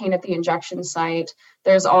pain at the injection site.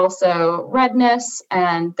 There's also redness,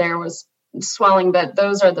 and there was swelling, but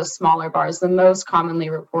those are the smaller bars. The most commonly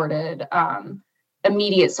reported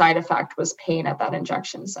immediate side effect was pain at that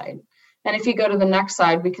injection site. And if you go to the next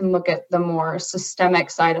slide, we can look at the more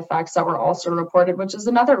systemic side effects that were also reported, which is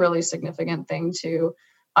another really significant thing to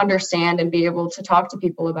understand and be able to talk to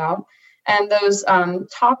people about. And those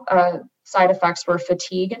top side effects were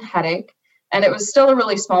fatigue and headache. And it was still a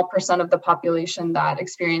really small percent of the population that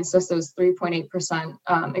experienced this. It was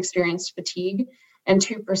 3.8% experienced fatigue and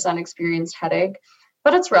 2% experienced headache.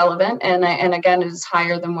 But it's relevant, and again, it is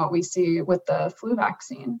higher than what we see with the flu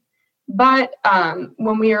vaccine. But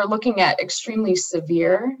when we are looking at extremely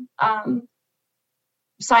severe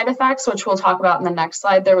side effects, which we'll talk about in the next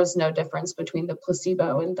slide, there was no difference between the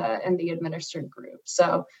placebo and the administered group.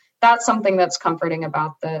 So that's something that's comforting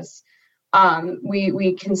about this.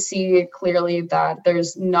 We can see clearly that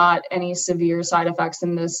there's not any severe side effects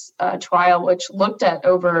in this trial, which looked at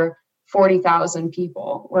over 40,000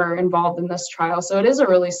 people were involved in this trial. So it is a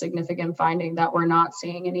really significant finding that we're not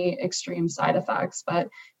seeing any extreme side effects, but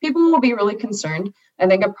people will be really concerned. I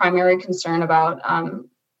think a primary concern about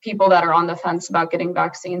people that are on the fence about getting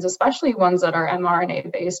vaccines, especially ones that are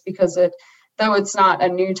mRNA based, because though it's not a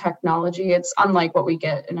new technology, it's unlike what we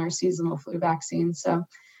get in our seasonal flu vaccine. So,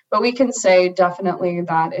 but we can say definitely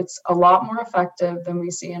that it's a lot more effective than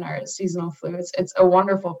we see in our seasonal flu. It's a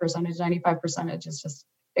wonderful percentage, 95% is just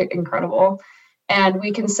incredible. And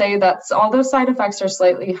we can say that although side effects are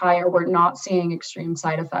slightly higher, we're not seeing extreme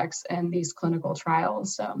side effects in these clinical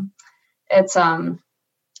trials. So it's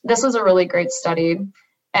this is a really great study.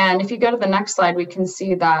 And if you go to the next slide, we can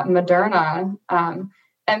see that Moderna, and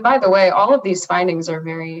by the way, all of these findings are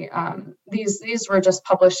very, these were just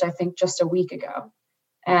published, I think, just a week ago.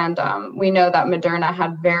 And we know that Moderna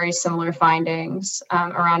had very similar findings,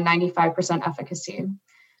 around 95% efficacy.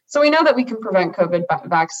 So we know that we can prevent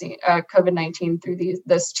COVID-19 through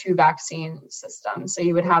this two vaccine system. So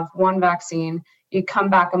you would have one vaccine, you come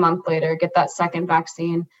back a month later, get that second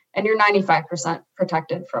vaccine, and you're 95%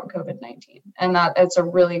 protected from COVID-19. And it's a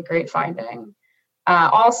really great finding.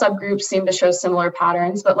 All subgroups seem to show similar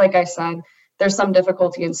patterns, but like I said, there's some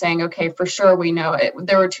difficulty in saying, okay, for sure we know it.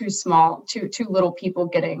 There were too little people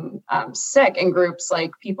getting sick in groups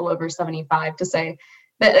like people over 75 to say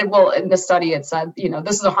that, well, in the study it said,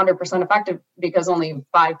 this is 100% effective because only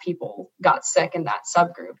 5 people got sick in that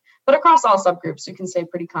subgroup. But across all subgroups, we can say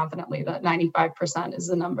pretty confidently that 95% is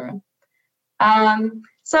the number.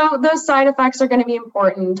 So those side effects are going to be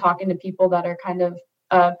important, talking to people that are kind of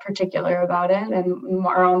particular about it and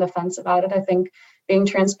are on the fence about it. I think being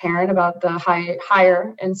transparent about the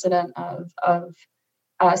higher incident of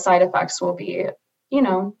side effects will be,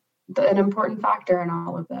 an important factor in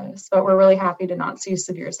all of this. But we're really happy to not see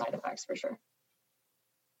severe side effects for sure.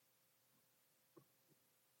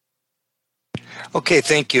 Okay,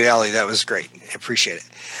 thank you, Allie. That was great. I appreciate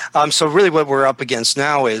it. So really what we're up against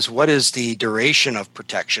now is what is the duration of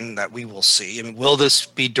protection that we will see? I mean, will this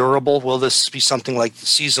be durable? Will this be something like the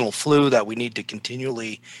seasonal flu that we need to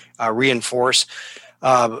continually reinforce?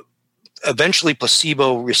 Eventually,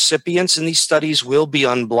 placebo recipients in these studies will be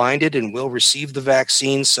unblinded and will receive the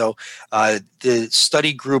vaccine. So the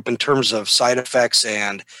study group in terms of side effects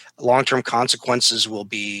and long-term consequences will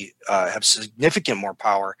be have significant more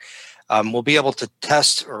power. We'll be able to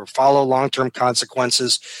test or follow long-term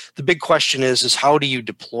consequences. The big question is how do you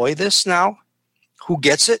deploy this now? Who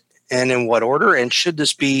gets it and in what order? And should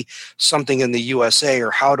this be something in the USA, or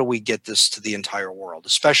how do we get this to the entire world,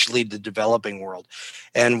 especially the developing world?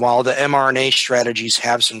 And while the mRNA strategies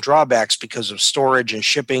have some drawbacks because of storage and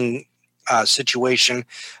shipping situation,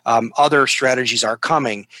 other strategies are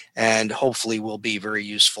coming and hopefully will be very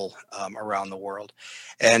useful around the world.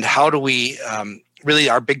 And how do we really,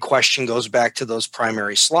 our big question goes back to those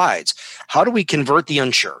primary slides. How do we convert the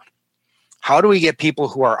unsure? How do we get people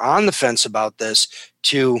who are on the fence about this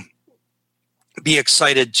to be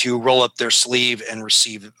excited to roll up their sleeve and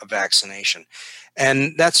receive a vaccination?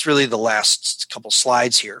 And that's really the last couple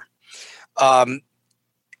slides here.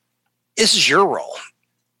 This is your role.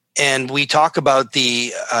 And we talk about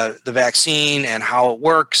the vaccine and how it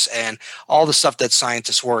works and all the stuff that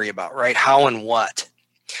scientists worry about, right? How and what.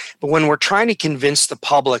 But when we're trying to convince the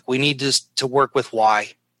public, we need to work with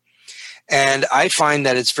why. And I find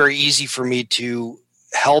that it's very easy for me to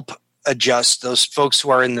help adjust those folks who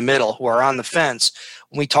are in the middle, who are on the fence,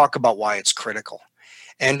 when we talk about why it's critical.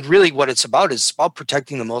 And really what it's about is about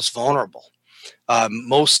protecting the most vulnerable.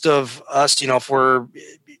 Most of us, if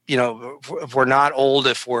we're not old,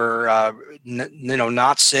 if we're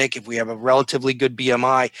not sick, if we have a relatively good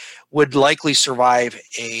BMI, would likely survive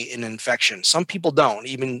an infection. Some people don't,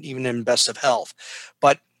 even in best of health.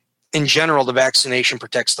 But in general, the vaccination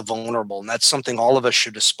protects the vulnerable, and that's something all of us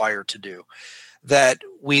should aspire to do. That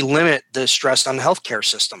we limit the stress on the healthcare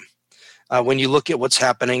system. When you look at what's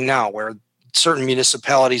happening now, where certain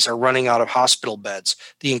municipalities are running out of hospital beds,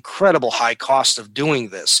 the incredible high cost of doing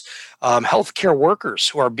this, healthcare workers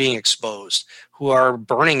who are being exposed, who are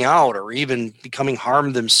burning out or even becoming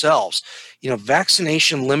harmed themselves.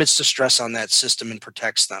 Vaccination limits the stress on that system and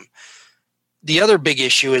protects them. The other big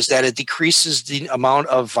issue is that it decreases the amount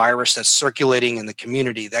of virus that's circulating in the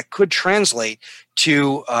community that could translate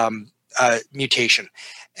to mutation.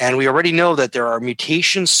 And we already know that there are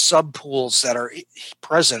mutation subpools that are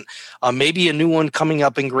present. Maybe a new one coming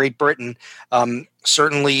up in Great Britain.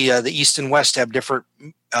 Certainly the East and West have different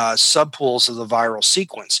subpools of the viral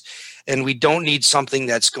sequence. And we don't need something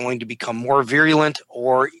that's going to become more virulent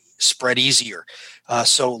or spread easier.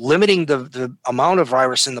 So limiting the amount of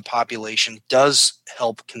virus in the population does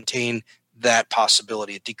help contain that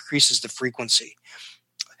possibility. It decreases the frequency.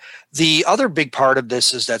 The other big part of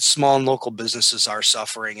this is that small and local businesses are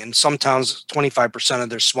suffering, and some towns, 25% of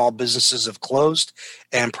their small businesses have closed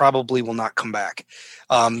and probably will not come back.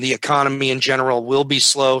 The economy in general will be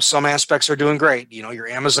slow. Some aspects are doing great. Your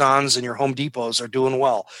Amazons and your Home Depots are doing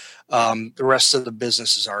well. The rest of the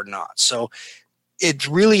businesses are not. So it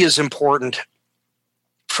really is important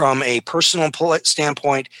from a personal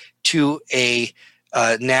standpoint to a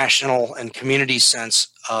national and community sense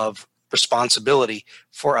of responsibility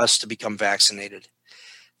for us to become vaccinated.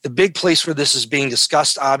 The big place where this is being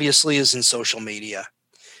discussed, obviously, is in social media.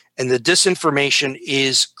 And the disinformation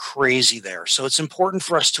is crazy there. So it's important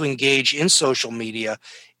for us to engage in social media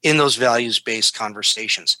in those values-based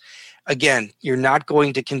conversations. Again, you're not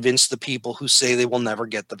going to convince the people who say they will never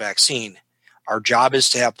get the vaccine. Our job is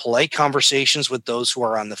to have polite conversations with those who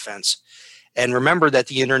are on the fence. And remember that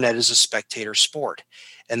the internet is a spectator sport,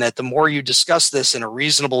 and that the more you discuss this in a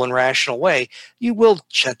reasonable and rational way, you will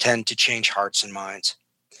tend to change hearts and minds.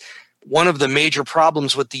 One of the major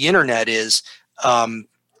problems with the internet is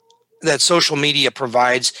that social media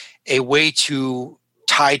provides a way to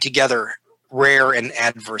tie together rare and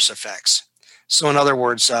adverse effects. So in other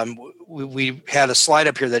words, we had a slide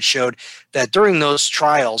up here that showed that during those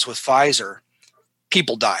trials with Pfizer,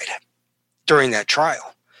 people died during that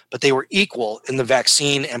trial, but they were equal in the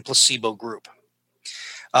vaccine and placebo group.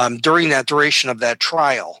 During that duration of that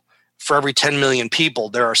trial, for every 10 million people,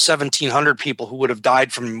 there are 1,700 people who would have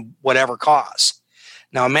died from whatever cause.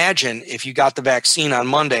 Now imagine if you got the vaccine on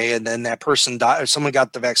Monday and then that person died, or someone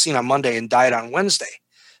got the vaccine on Monday and died on Wednesday.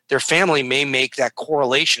 Their family may make that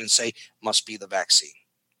correlation and say, must be the vaccine,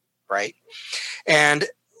 right? And,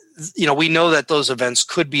 we know that those events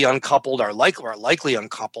could be uncoupled, are likely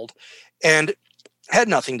uncoupled, and had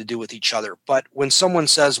nothing to do with each other. But when someone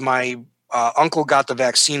says, my uncle got the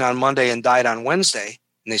vaccine on Monday and died on Wednesday,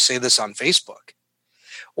 and they say this on Facebook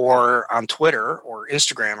or on Twitter or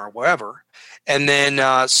Instagram or wherever, and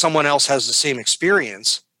then someone else has the same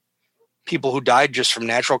experience, people who died just from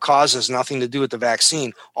natural causes, nothing to do with the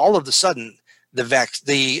vaccine, all of a sudden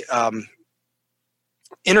the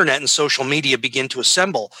internet and social media begin to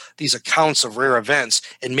assemble these accounts of rare events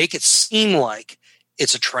and make it seem like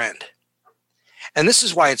it's a trend. And this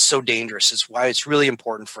is why it's so dangerous. It's why it's really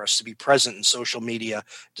important for us to be present in social media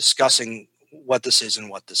discussing what this is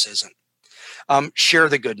and what this isn't. Share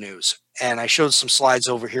the good news. And I showed some slides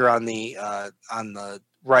over here on the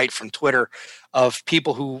right from Twitter of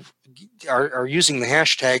people who are using the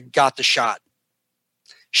hashtag got the shot.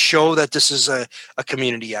 Show that this is a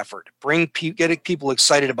community effort. Getting people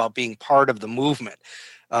excited about being part of the movement.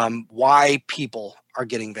 Why people are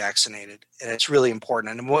getting vaccinated. And it's really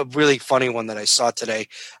important. And a really funny one that I saw today,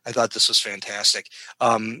 I thought this was fantastic,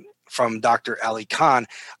 from Dr. Ali Khan,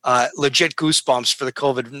 legit goosebumps for the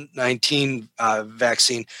COVID-19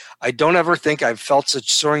 vaccine. I don't ever think I've felt such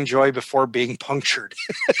soaring joy before being punctured.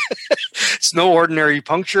 It's no ordinary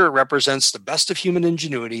puncture. It represents the best of human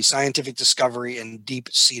ingenuity, scientific discovery, and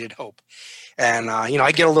deep-seated hope. And,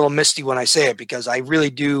 I get a little misty when I say it because I really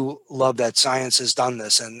do love that science has done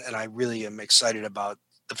this. And I really am excited about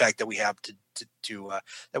the fact that we have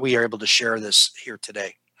that we are able to share this here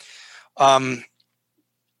today.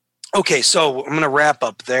 Okay, so I'm going to wrap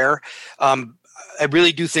up there. I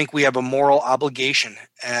really do think we have a moral obligation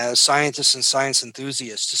as scientists and science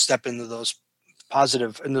enthusiasts to step into those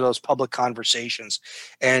public conversations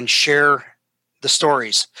and share the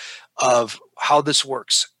stories of how this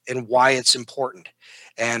works and why it's important.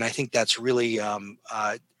 And I think that's really,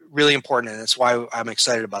 really important, and that's why I'm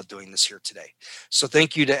excited about doing this here today. So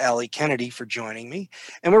thank you to Ali Kennedy for joining me,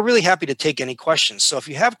 and we're really happy to take any questions. So if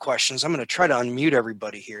you have questions, I'm going to try to unmute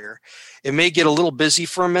everybody here. It may get a little busy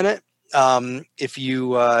for a minute. If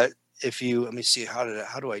you let me see, how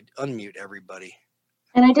do I unmute everybody?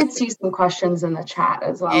 And I did see some questions in the chat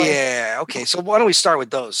as well. Yeah. Okay. So why don't we start with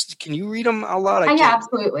those? Can you read them out loud? Yeah,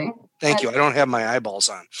 absolutely. Thank you. I don't have my eyeballs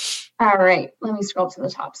on. All right. Let me scroll to the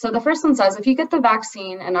top. So the first one says, if you get the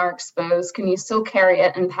vaccine and are exposed, can you still carry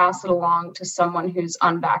it and pass it along to someone who's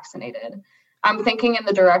unvaccinated? I'm thinking in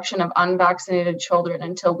the direction of unvaccinated children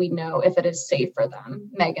until we know if it is safe for them,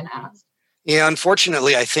 Megan asked. Yeah,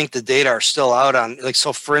 unfortunately, I think the data are still out on,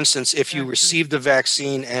 so for instance, if you received the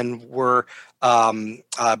vaccine and were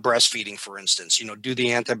breastfeeding, for instance, do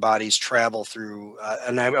the antibodies travel through,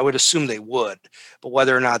 and I would assume they would, but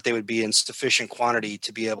whether or not they would be in sufficient quantity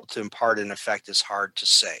to be able to impart an effect is hard to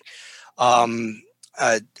say.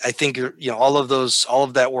 I think, all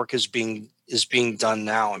of that work is being done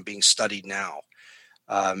now and being studied now.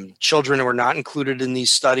 Children who are not included in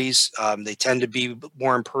these studies, they tend to be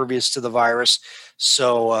more impervious to the virus.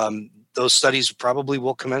 So those studies probably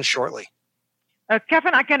will commence shortly.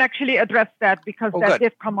 Kevin, I can actually address that because that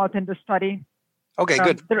did come out in the study. Okay,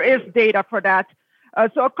 good. There is data for that.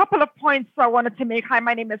 So a couple of points I wanted to make. Hi,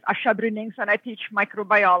 my name is Asha Brunings and I teach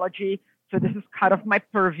microbiology. So this is kind of my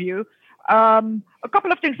purview. A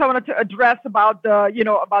couple of things I wanted to address about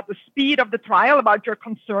the speed of the trial, about your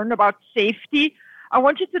concern about safety. I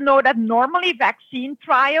want you to know that normally vaccine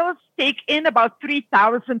trials take in about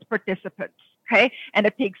 3,000 participants, okay? And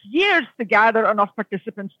it takes years to gather enough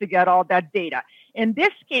participants to get all that data. In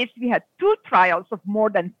this case, we had 2 trials of more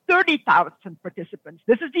than 30,000 participants.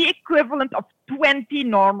 This is the equivalent of 20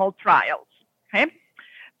 normal trials, okay?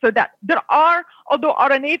 So that there are, although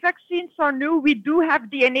RNA vaccines are new, we do have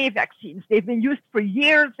DNA vaccines. They've been used for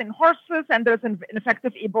years in horses, and there's an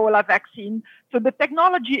effective Ebola vaccine. So the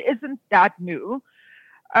technology isn't that new.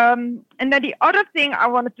 And then the other thing I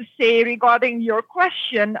wanted to say regarding your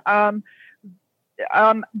question,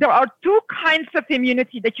 there are 2 kinds of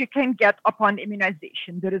immunity that you can get upon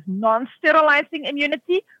immunization. There is non-sterilizing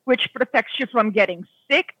immunity, which protects you from getting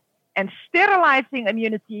sick, and sterilizing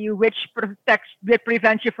immunity, which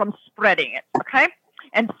prevents you from spreading it, okay?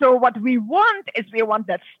 And so what we want is we want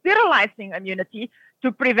that sterilizing immunity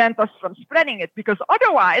to prevent us from spreading it, because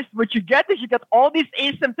otherwise what you get is you get all these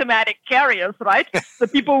asymptomatic carriers, right? So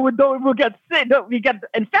people will get sick, we get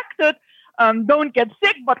infected, don't get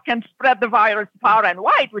sick, but can spread the virus far and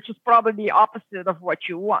wide, which is probably the opposite of what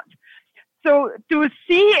you want. So to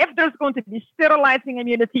see if there's going to be sterilizing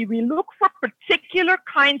immunity, we look for particular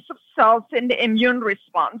kinds of cells in the immune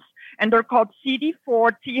response, and they're called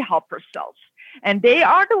CD4 T helper cells. And they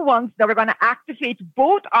are the ones that are going to activate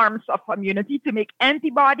both arms of immunity to make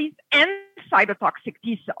antibodies and cytotoxic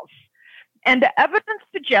T cells. And the evidence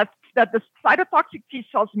suggests that the cytotoxic T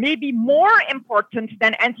cells may be more important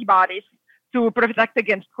than antibodies to protect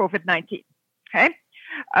against COVID-19. Okay?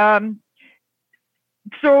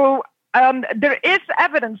 There is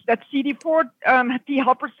evidence that CD4 T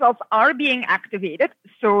helper cells are being activated.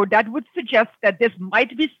 So that would suggest that this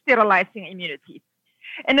might be sterilizing immunity.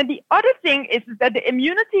 And then the other thing is that the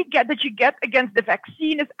immunity that you get against the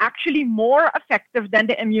vaccine is actually more effective than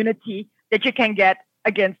the immunity that you can get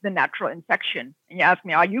against the natural infection. And you ask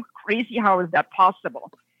me, are you crazy? How is that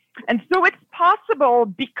possible? And so it's possible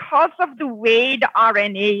because of the way the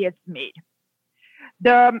RNA is made.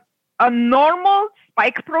 A normal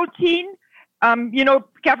spike protein,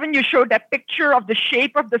 Kevin, you showed that picture of the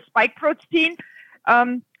shape of the spike protein.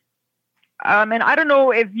 And I don't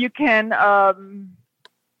know if you can...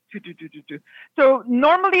 So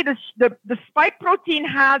normally the spike protein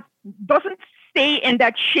doesn't stay in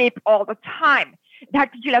that shape all the time. It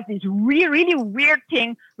actually has this really weird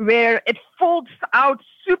thing where it folds out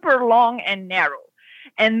super long and narrow.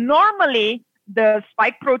 And normally the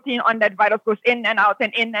spike protein on that virus goes in and out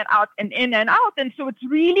and in and out and in and out. And so it's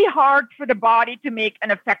really hard for the body to make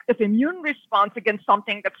an effective immune response against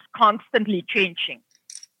something that's constantly changing.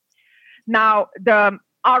 Now, the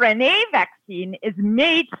RNA vaccine is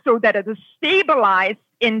made so that it is stabilized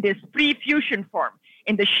in this pre-fusion form,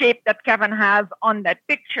 in the shape that Kevin has on that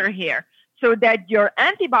picture here, so that your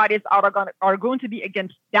antibodies are going to be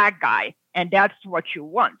against that guy, and that's what you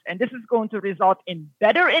want. And this is going to result in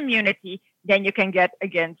better immunity than you can get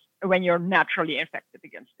against when you're naturally infected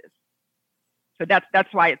against this. So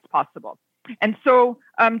that's why it's possible. And so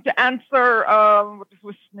to answer,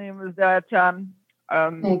 whose name was that?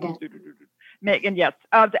 Megan, yes.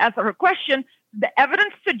 To answer her question, the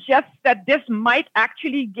evidence suggests that this might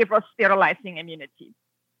actually give us sterilizing immunity,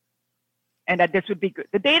 and that this would be good.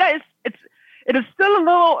 The data it is still a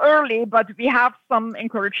little early, but we have some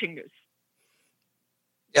encouraging news.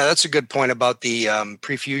 Yeah, that's a good point about the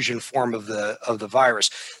prefusion form of the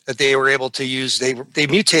virus that they were able to use. They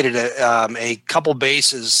mutated a couple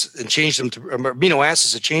bases and changed them to amino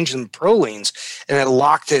acids and changed them to prolines, and then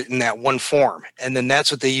locked it in that one form. And then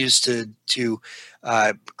that's what they used to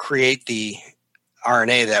create the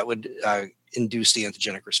RNA that would induce the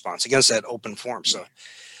antigenic response against that open form. So,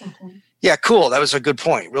 yeah, cool. That was a good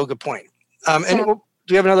point. Real good point. And do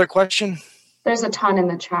we have another question? There's a ton in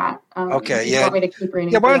the chat. Okay, yeah. You want me to keep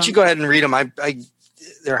reading? Yeah, why don't you go ahead and read them?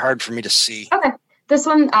 They're hard for me to see. Okay. This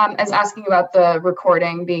one is asking about the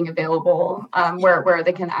recording being available, where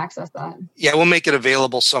they can access that. Yeah, we'll make it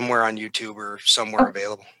available somewhere on YouTube or somewhere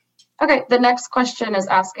available. Okay. The next question is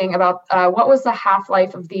asking about what was the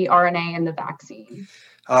half-life of the RNA in the vaccine?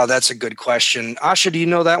 Oh, that's a good question. Asha, do you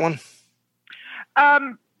know that one?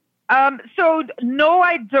 So no,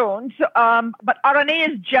 I don't. But RNA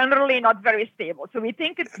is generally not very stable. So we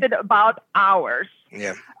think it's at about hours.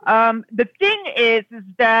 Yeah. The thing is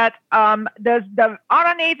that the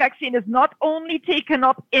RNA vaccine is not only taken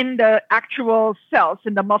up in the actual cells,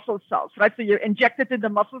 in the muscle cells, right? So you're injected in the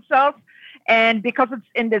muscle cells, and because it's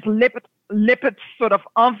in this lipid sort of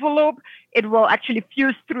envelope, it will actually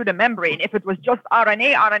fuse through the membrane. If it was just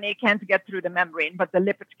RNA can't get through the membrane, but the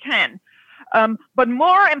lipids can. But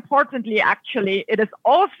more importantly, actually, it is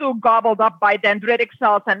also gobbled up by dendritic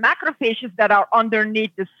cells and macrophages that are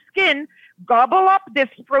underneath the skin, gobble up this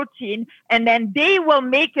protein, and then they will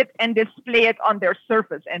make it and display it on their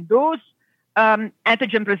surface. And those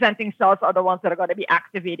antigen-presenting cells are the ones that are going to be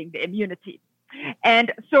activating the immunity.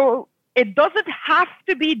 And so it doesn't have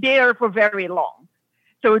to be there for very long.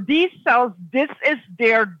 So these cells, this is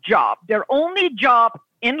their job. Their only job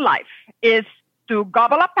in life is to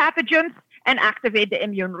gobble up pathogens and activate the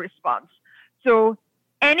immune response. So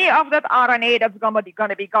any of that RNA that's going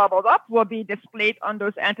to be gobbled up will be displayed on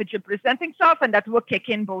those antigen-presenting cells, and that will kick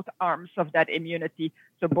in both arms of that immunity,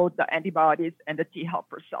 so both the antibodies and the T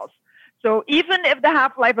helper cells. So even if the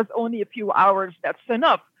half-life is only a few hours, that's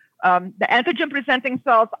enough. The antigen-presenting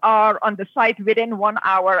cells are on the site within 1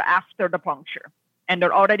 hour after the puncture, and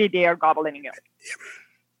they're already there gobbling it.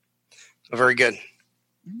 Very good.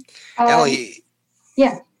 Ellie.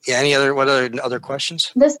 Yeah. Yeah. What other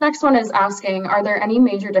questions? This next one is asking, are there any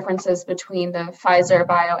major differences between the Pfizer,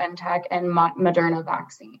 BioNTech, and Moderna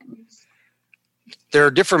vaccines?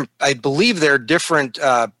 I believe there are different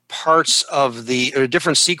parts of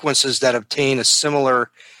different sequences that obtain a similar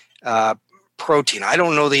protein. I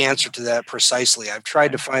don't know the answer to that precisely. I've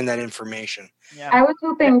tried to find that information. Yeah. I was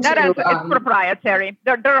hoping it's proprietary.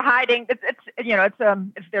 They're hiding.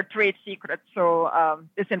 It's their trade secret. So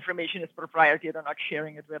this information is proprietary. They're not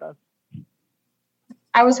sharing it with us.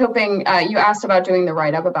 I was hoping you asked about doing the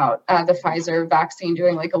write-up about the Pfizer vaccine,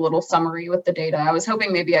 doing like a little summary with the data. I was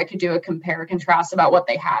hoping maybe I could do a compare contrast about what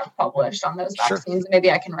they have published on those vaccines. Sure.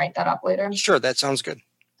 Maybe I can write that up later. Sure, that sounds good.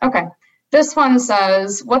 Okay. This one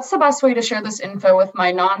says, what's the best way to share this info with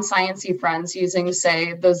my non-sciencey friends using,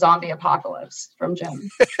 say, the zombie apocalypse from Jim?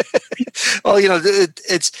 Well,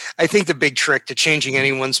 it's, I think the big trick to changing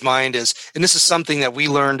anyone's mind is, and this is something that we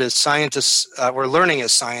learned as scientists, we're learning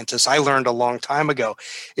as scientists, I learned a long time ago,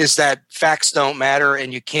 is that facts don't matter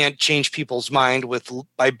and you can't change people's mind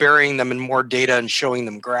by burying them in more data and showing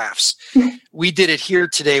them graphs. We did it here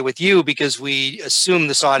today with you because we assume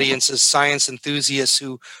this audience is science enthusiasts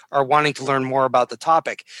who are wanting to learn more about the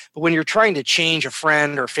topic. But when you're trying to change a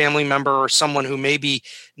friend or family member or someone who may be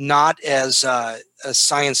not as a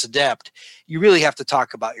science adept, you really have to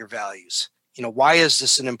talk about your values. Why is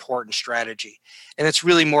this an important strategy? And it's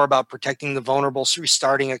really more about protecting the vulnerable,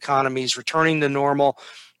 restarting economies, returning to normal,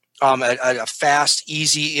 a fast,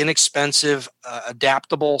 easy, inexpensive,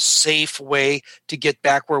 adaptable, safe way to get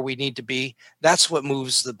back where we need to be. That's what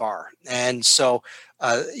moves the bar. And so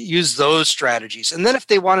use those strategies. And then if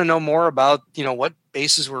they want to know more about, what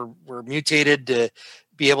bases were mutated to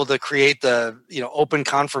be able to create the, open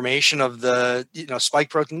conformation of the,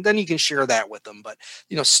 spike protein, then you can share that with them. But,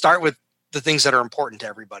 start with the things that are important to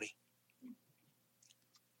everybody.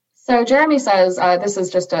 So Jeremy says, this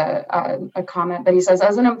is just a comment, but he says,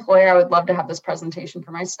 as an employer, I would love to have this presentation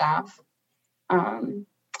for my staff.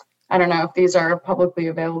 I don't know if these are publicly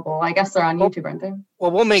available. I guess they're on YouTube, aren't they?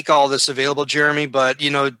 Well, we'll make all this available, Jeremy, but,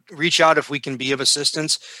 reach out if we can be of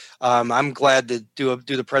assistance. I'm glad to do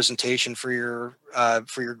the presentation for your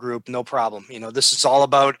group. No problem. This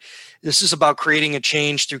is about creating a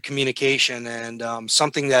change through communication and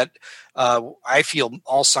something that I feel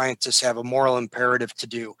all scientists have a moral imperative to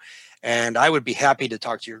do. And I would be happy to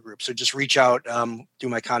talk to your group. So just reach out, do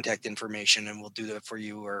my contact information, and we'll do that for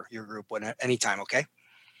you or your group anytime. Okay.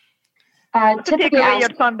 To take away your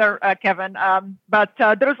thunder, Kevin, but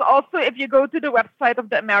there's also, if you go to the website of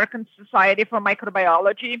the American Society for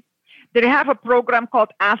Microbiology, they have a program called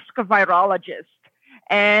Ask a Virologist.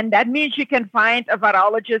 And that means you can find a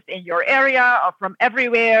virologist in your area or from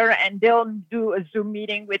everywhere, and they'll do a Zoom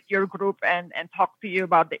meeting with your group and talk to you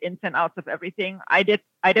about the ins and outs of everything. I did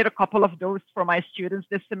a couple of those for my students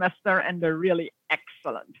this semester, and they're really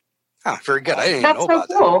excellent. Oh, very good. I didn't even know about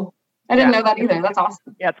cool. That. I didn't know that either. That's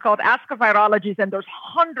awesome. Yeah, it's called Ask a Virologist, and there's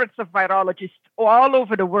hundreds of virologists all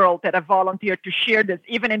over the world that have volunteered to share this,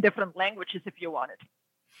 even in different languages if you want it.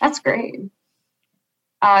 That's great.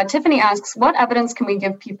 Tiffany asks, what evidence can we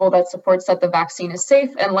give people that supports that the vaccine is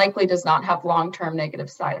safe and likely does not have long-term negative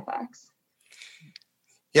side effects?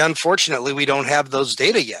 Yeah, unfortunately, we don't have those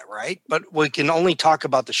data yet, right? But we can only talk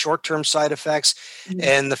about the short-term side effects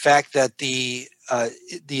and the fact that the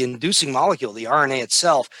inducing molecule, the RNA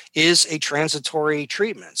itself, is a transitory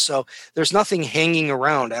treatment. So there's nothing hanging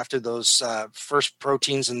around after those first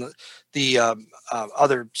proteins and the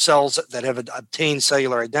other cells that have obtained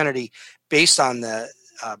cellular identity based on the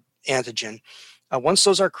antigen. Once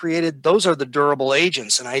those are created, those are the durable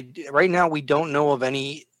agents. And right now, we don't know of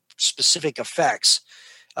any specific effects.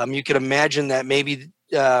 You could imagine that maybe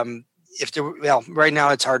right now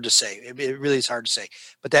it's hard to say. It really is hard to say.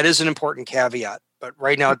 But that is an important caveat. But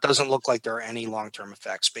right now, it doesn't look like there are any long-term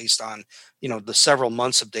effects based on, the several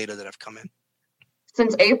months of data that have come in.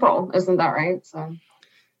 Since April, isn't that right? So.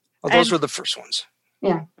 Well, those were the first ones.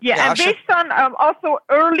 Yeah. Yeah, and based on also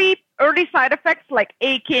early side effects like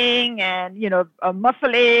aching and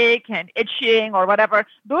muscle ache and itching or whatever,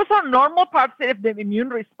 those are normal parts of the immune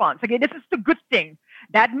response. Okay, this is the good thing.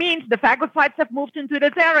 That means the phagocytes have moved into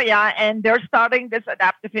this area and they're starting this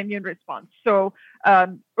adaptive immune response. So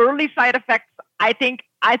early side effects, I think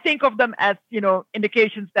of them as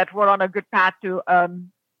indications that we're on a good path to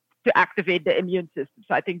activate the immune system.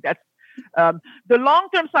 So I think that's the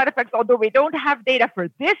long-term side effects. Although we don't have data for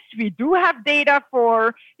this, we do have data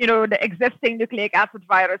for the existing nucleic acid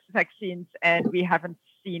virus vaccines, and we haven't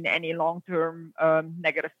seen any long-term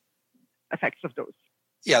negative effects of those.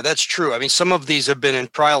 Yeah, that's true. I mean, some of these have been in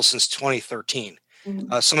trials since 2013.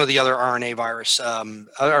 some of the other RNA virus,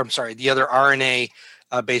 the other RNA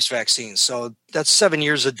based vaccines. So that's 7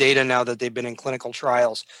 years of data now that they've been in clinical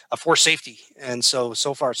trials for safety. And so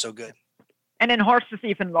far, so good. And in horses,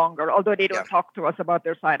 even longer, although they don't talk to us about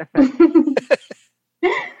their side effects.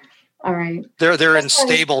 All right. They're in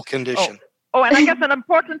stable condition. Oh, and I guess an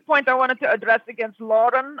important point I wanted to address against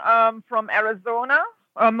Lauren from Arizona,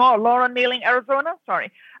 Lauren Mailing, Arizona,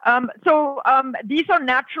 sorry. These are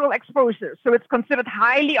natural exposures. So it's considered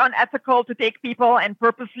highly unethical to take people and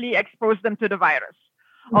purposely expose them to the virus.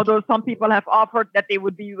 Although some people have offered that they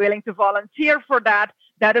would be willing to volunteer for that,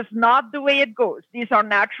 that is not the way it goes. These are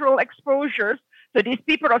natural exposures. So these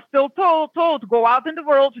people are still told to go out in the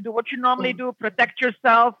world, to do what you normally do, protect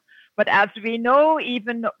yourself. But as we know,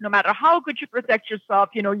 even no matter how good you protect yourself,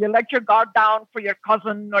 you let your guard down for your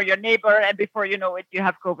cousin or your neighbor, and before you know it, you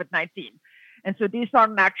have COVID-19. And so these are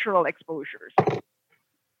natural exposures. All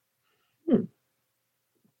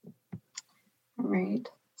right.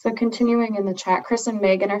 So continuing in the chat, Chris and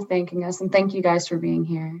Megan are thanking us, and thank you guys for being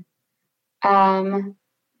here. And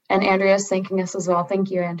Andrea's thanking us as well. Thank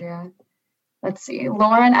you, Andrea. Let's see.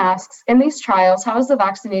 Lauren asks, in these trials, how is the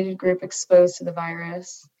vaccinated group exposed to the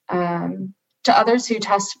virus? To others who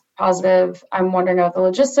test positive, I'm wondering about the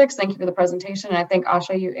logistics. Thank you for the presentation. And I think,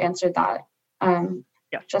 Asha, you answered that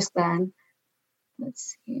just then.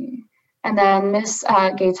 Let's see. And then Miss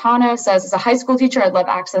Gaetano says, as a high school teacher, I'd love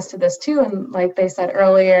access to this too. And like they said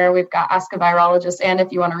earlier, we've got Ask a Virologist. And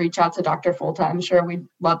if you want to reach out to Dr. Folta, I'm sure we'd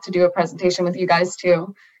love to do a presentation with you guys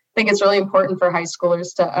too. I think it's really important for high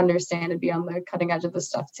schoolers to understand and be on the cutting edge of this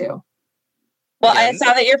stuff too. Well, I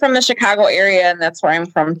saw that you're from the Chicago area, and that's where I'm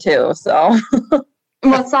from too. So,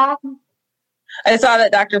 what's that? I saw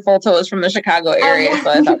that Dr. Folta was from the Chicago area, so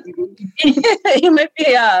I thought you might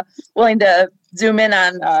be willing to zoom in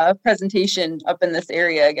on a presentation up in this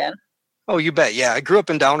area again. Oh, you bet. Yeah, I grew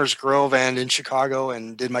up in Downers Grove and in Chicago,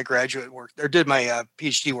 and did my graduate work or did my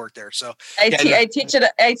PhD work there. So I teach at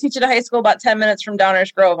a high school about 10 minutes from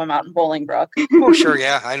Downers Grove. I'm out in Bolingbrook. Oh, sure.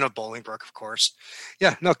 Yeah, I know Bolingbrook, of course.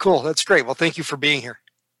 Yeah, no, cool. That's great. Well, thank you for being here.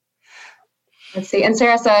 Let's see. And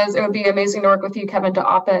Sarah says it would be amazing to work with you, Kevin, to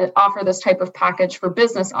offer this type of package for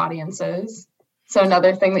business audiences. So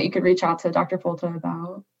another thing that you could reach out to Dr. Folta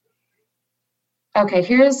about. Okay,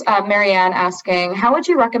 here's Marianne asking, how would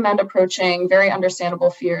you recommend approaching very understandable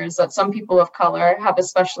fears that some people of color have,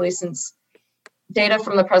 especially since data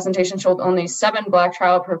from the presentation showed only 7 Black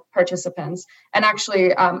trial participants? And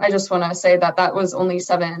actually, I just want to say that was only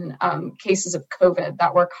 7 cases of COVID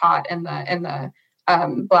that were caught in the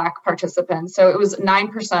Black participants. So it was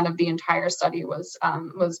 9% of the entire study was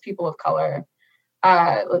people of color.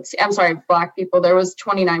 Black people. There was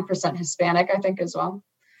 29% Hispanic, I think, as well.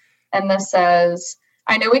 And this says,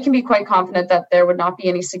 I know we can be quite confident that there would not be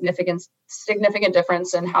any significant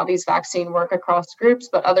difference in how these vaccines work across groups,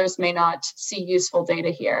 but others may not see useful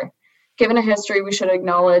data here. Given a history we should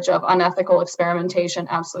acknowledge of unethical experimentation,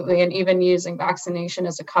 absolutely, and even using vaccination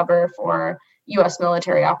as a cover for U.S.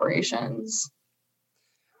 military operations.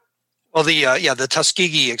 Well, the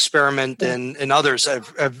Tuskegee experiment and others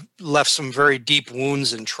have left some very deep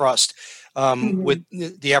wounds in trust. With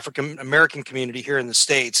the African American community here in the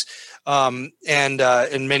States, and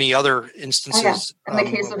in many other instances. In the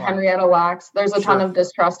case of Henrietta Lacks, there's a ton of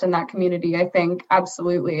distrust in that community, I think,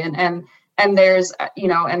 absolutely. And there's,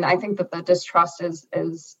 and I think that the distrust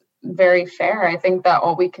is very fair. I think that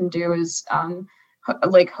all we can do is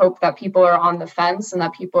hope that people are on the fence and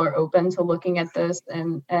that people are open to looking at this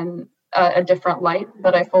in a different light.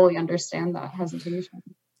 But I fully understand that hesitation.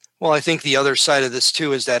 Well, I think the other side of this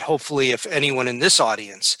too is that hopefully, if anyone in this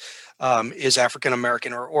audience is African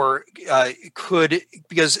American or could,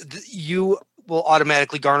 because you will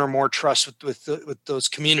automatically garner more trust with those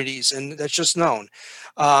communities, and that's just known.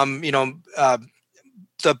 Hopefully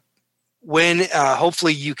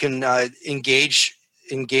you can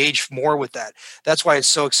engage more with that. That's why it's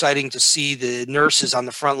so exciting to see the nurses on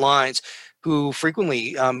the front lines who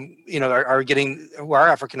frequently, who are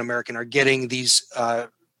African American, are getting these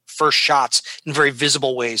first shots in very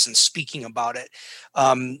visible ways and speaking about it.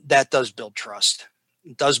 That does build trust.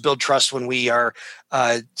 It does build trust when we are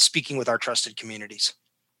speaking with our trusted communities.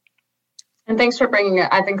 And thanks for bringing it.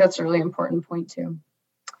 I think that's a really important point too.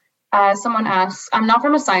 Someone asks, I'm not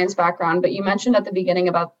from a science background, but you mentioned at the beginning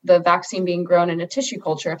about the vaccine being grown in a tissue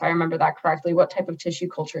culture, if I remember that correctly. What type of tissue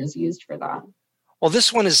culture is used for that? Well,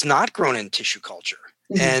 this one is not grown in tissue culture.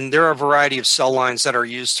 And there are a variety of cell lines that are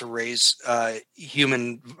used to raise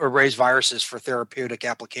viruses for therapeutic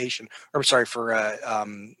application, for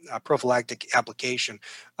prophylactic application.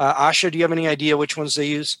 Asha, do you have any idea which ones they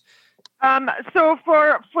use? So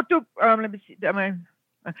let me see. To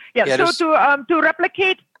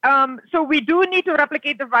replicate. So we do need to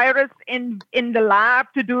replicate the virus in the lab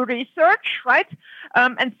to do research, right?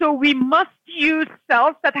 And so we must use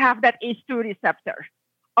cells that have that ACE2 receptor.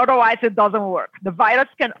 Otherwise, it doesn't work. The virus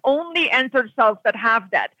can only enter cells that have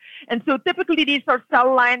that. And so typically these are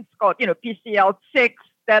cell lines called, PCL6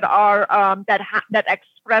 that are that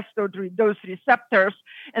express those receptors.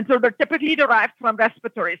 And so they're typically derived from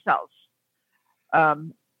respiratory cells.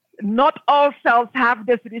 Not all cells have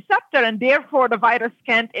this receptor, and therefore the virus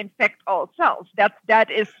can't infect all cells.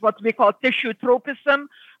 That is what we call tissue tropism,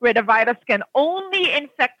 where the virus can only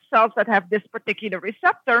infect cells that have this particular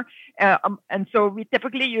receptor. And so we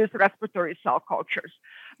typically use respiratory cell cultures.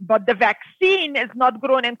 But the vaccine is not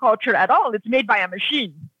grown in culture at all. It's made by a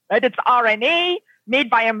machine, right? It's RNA made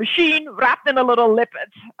by a machine wrapped in a little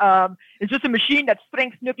lipid. It's just a machine that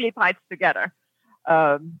strings nucleotides together.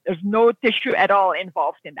 There's no tissue at all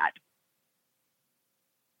involved in that.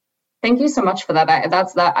 Thank you so much for that.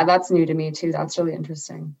 That's new to me too. That's really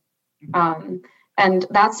interesting. And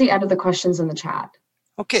that's the end of the questions in the chat.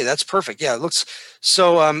 Okay, that's perfect. Yeah, it looks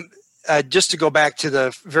so. Just to go back to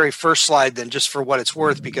the very first slide, then, just for what it's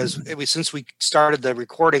worth, because since we started the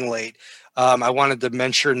recording late, I wanted to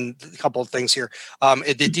mention a couple of things here.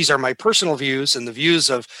 These are my personal views and the views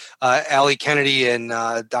of Allie Kennedy and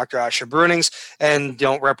Dr. Asha Brunings, and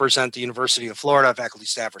don't represent the University of Florida, faculty,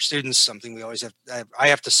 staff, or students, something we always I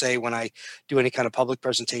have to say when I do any kind of public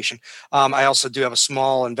presentation. I also do have a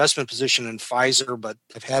small investment position in Pfizer, but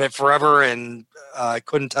I've had it forever, and I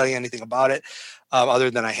couldn't tell you anything about it.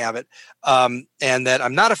 Other than I have it, and that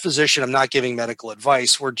I'm not a physician, I'm not giving medical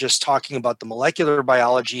advice. We're just talking about the molecular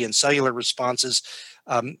biology and cellular responses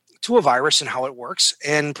to a virus and how it works,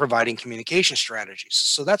 and providing communication strategies.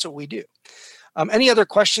 So that's what we do. Any other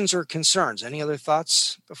questions or concerns? Any other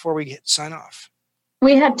thoughts before we sign off?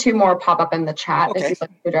 We had two more pop up in the chat. Okay. If you'd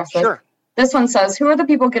like to address this. Sure. This one says, who are the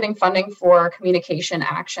people getting funding for communication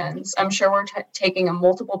actions? I'm sure we're taking a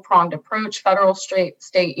multiple-pronged approach, federal, state,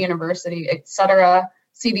 university, etc.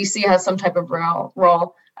 CDC has some type of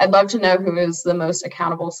role. I'd love to know who is the most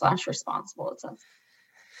accountable / responsible, it says.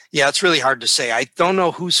 Yeah, it's really hard to say. I don't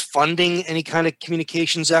know who's funding any kind of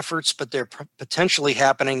communications efforts, but they're potentially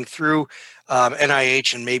happening through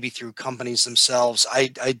NIH and maybe through companies themselves. I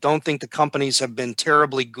don't think the companies have been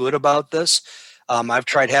terribly good about this. I've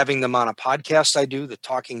tried having them on a podcast I do, the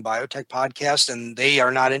Talking Biotech podcast, and they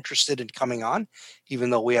are not interested in coming on, even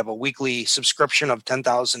though we have a weekly subscription of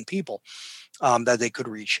 10,000 people that they could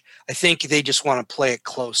reach. I think they just want to play it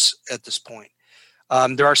close at this point.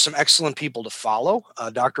 There are some excellent people to follow.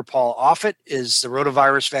 Dr. Paul Offit is the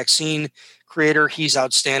rotavirus vaccine creator. He's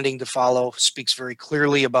outstanding to follow, speaks very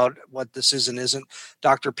clearly about what this is and isn't.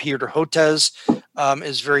 Dr. Peter Hotez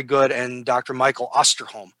is very good, and Dr. Michael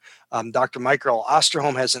Osterholm. Dr. Michael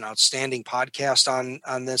Osterholm has an outstanding podcast on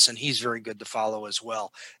this, and he's very good to follow as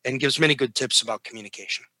well, and gives many good tips about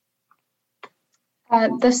communication.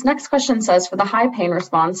 This next question says, for the high pain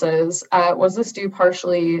responses, was this due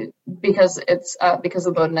partially because it's because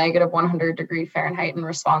of the negative 100 degree Fahrenheit in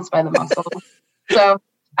response by the muscle? So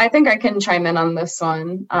I think I can chime in on this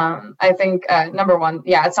one. I think number one,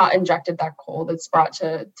 yeah, it's not injected that cold. It's brought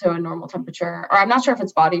to a normal temperature, or I'm not sure if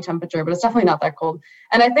it's body temperature, but it's definitely not that cold.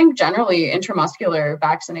 And I think generally intramuscular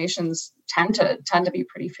vaccinations tend to be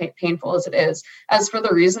pretty painful as it is. As for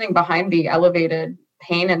the reasoning behind the elevated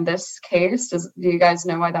pain in this case, do you guys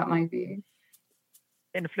know why that might be?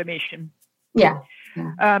 Inflammation. Yeah.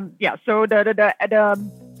 So the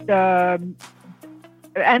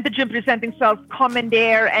antigen-presenting cells come in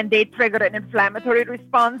there and they trigger an inflammatory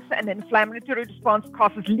response, and the inflammatory response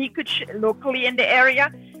causes leakage locally in the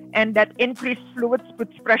area, and that increased fluids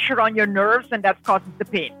puts pressure on your nerves, and that causes the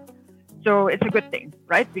pain. So it's a good thing,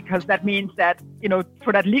 right? Because that means that,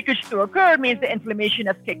 for that leakage to occur, means the inflammation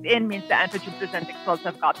has kicked in, means the antigen-presenting cells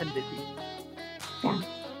have gotten busy. Yeah,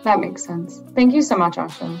 that makes sense. Thank you so much,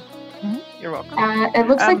 Asha. Mm-hmm. You're welcome. It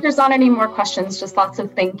looks like there's not any more questions, just lots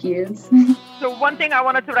of thank yous. So one thing I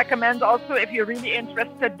wanted to recommend also, if you're really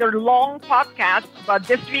interested, they're long podcasts, but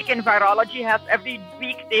This Week in Virology has every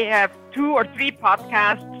week they have 2 or 3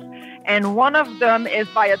 podcasts, and one of them is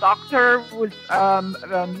by a doctor who's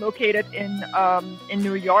located in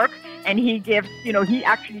New York, and he gives, he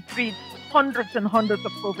actually treats hundreds and hundreds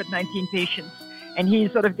of COVID-19 patients. And he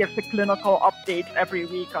sort of gives a clinical update every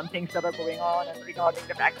week on things that are going on and regarding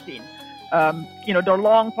the vaccine. They're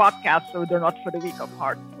long podcasts, so they're not for the weak of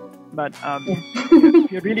heart. But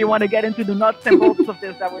if you really want to get into the nuts and bolts of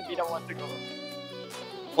this, that would be the one to go.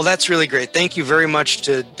 Well, that's really great. Thank you very much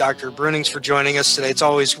to Dr. Brunings for joining us today. It's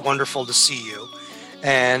always wonderful to see you.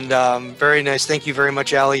 And very nice. Thank you very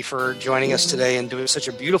much, Allie, for joining us today and doing such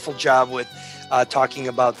a beautiful job with talking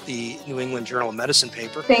about the New England Journal of Medicine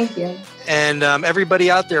paper. Thank you. And everybody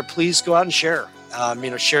out there, please go out and share.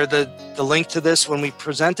 Share the link to this when we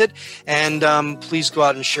present it, and please go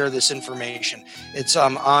out and share this information. It's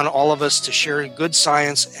on all of us to share good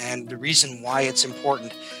science and the reason why it's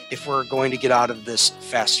important if we're going to get out of this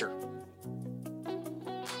faster.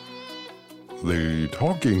 The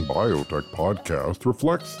Talking Biotech podcast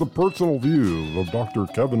reflects the personal views of Dr.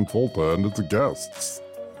 Kevin Folta and its guests.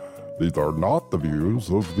 These are not the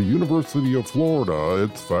views of the University of Florida,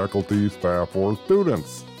 its faculty, staff, or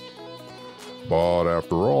students. But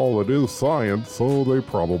after all, it is science, so they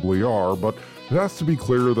probably are, but it has to be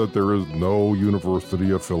clear that there is no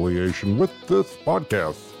university affiliation with this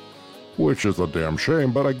podcast, which is a damn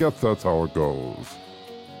shame, but I guess that's how it goes.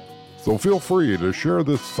 So feel free to share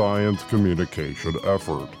this science communication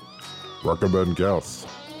effort, recommend guests,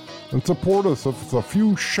 and support us with a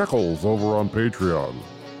few shekels over on Patreon.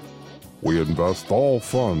 We invest all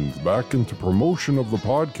funds back into promotion of the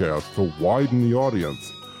podcast to widen the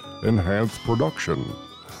audience, enhance production,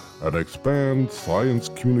 and expand science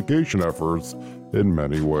communication efforts in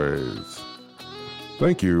many ways.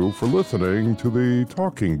 Thank you for listening to the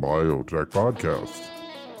Talking Biotech podcast.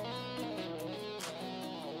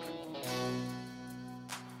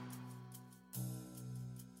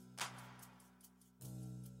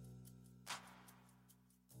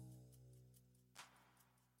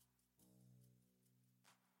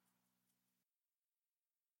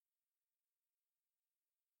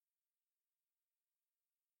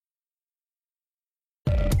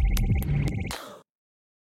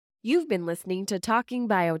 You've been listening to Talking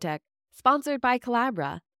Biotech, sponsored by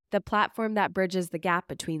Collabra, the platform that bridges the gap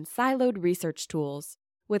between siloed research tools.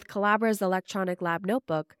 With Collabra's electronic lab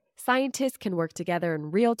notebook, scientists can work together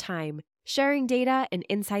in real time, sharing data and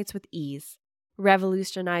insights with ease.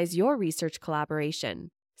 Revolutionize your research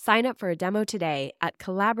collaboration. Sign up for a demo today at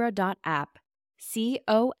collabra.app,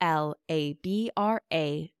 collabra.app.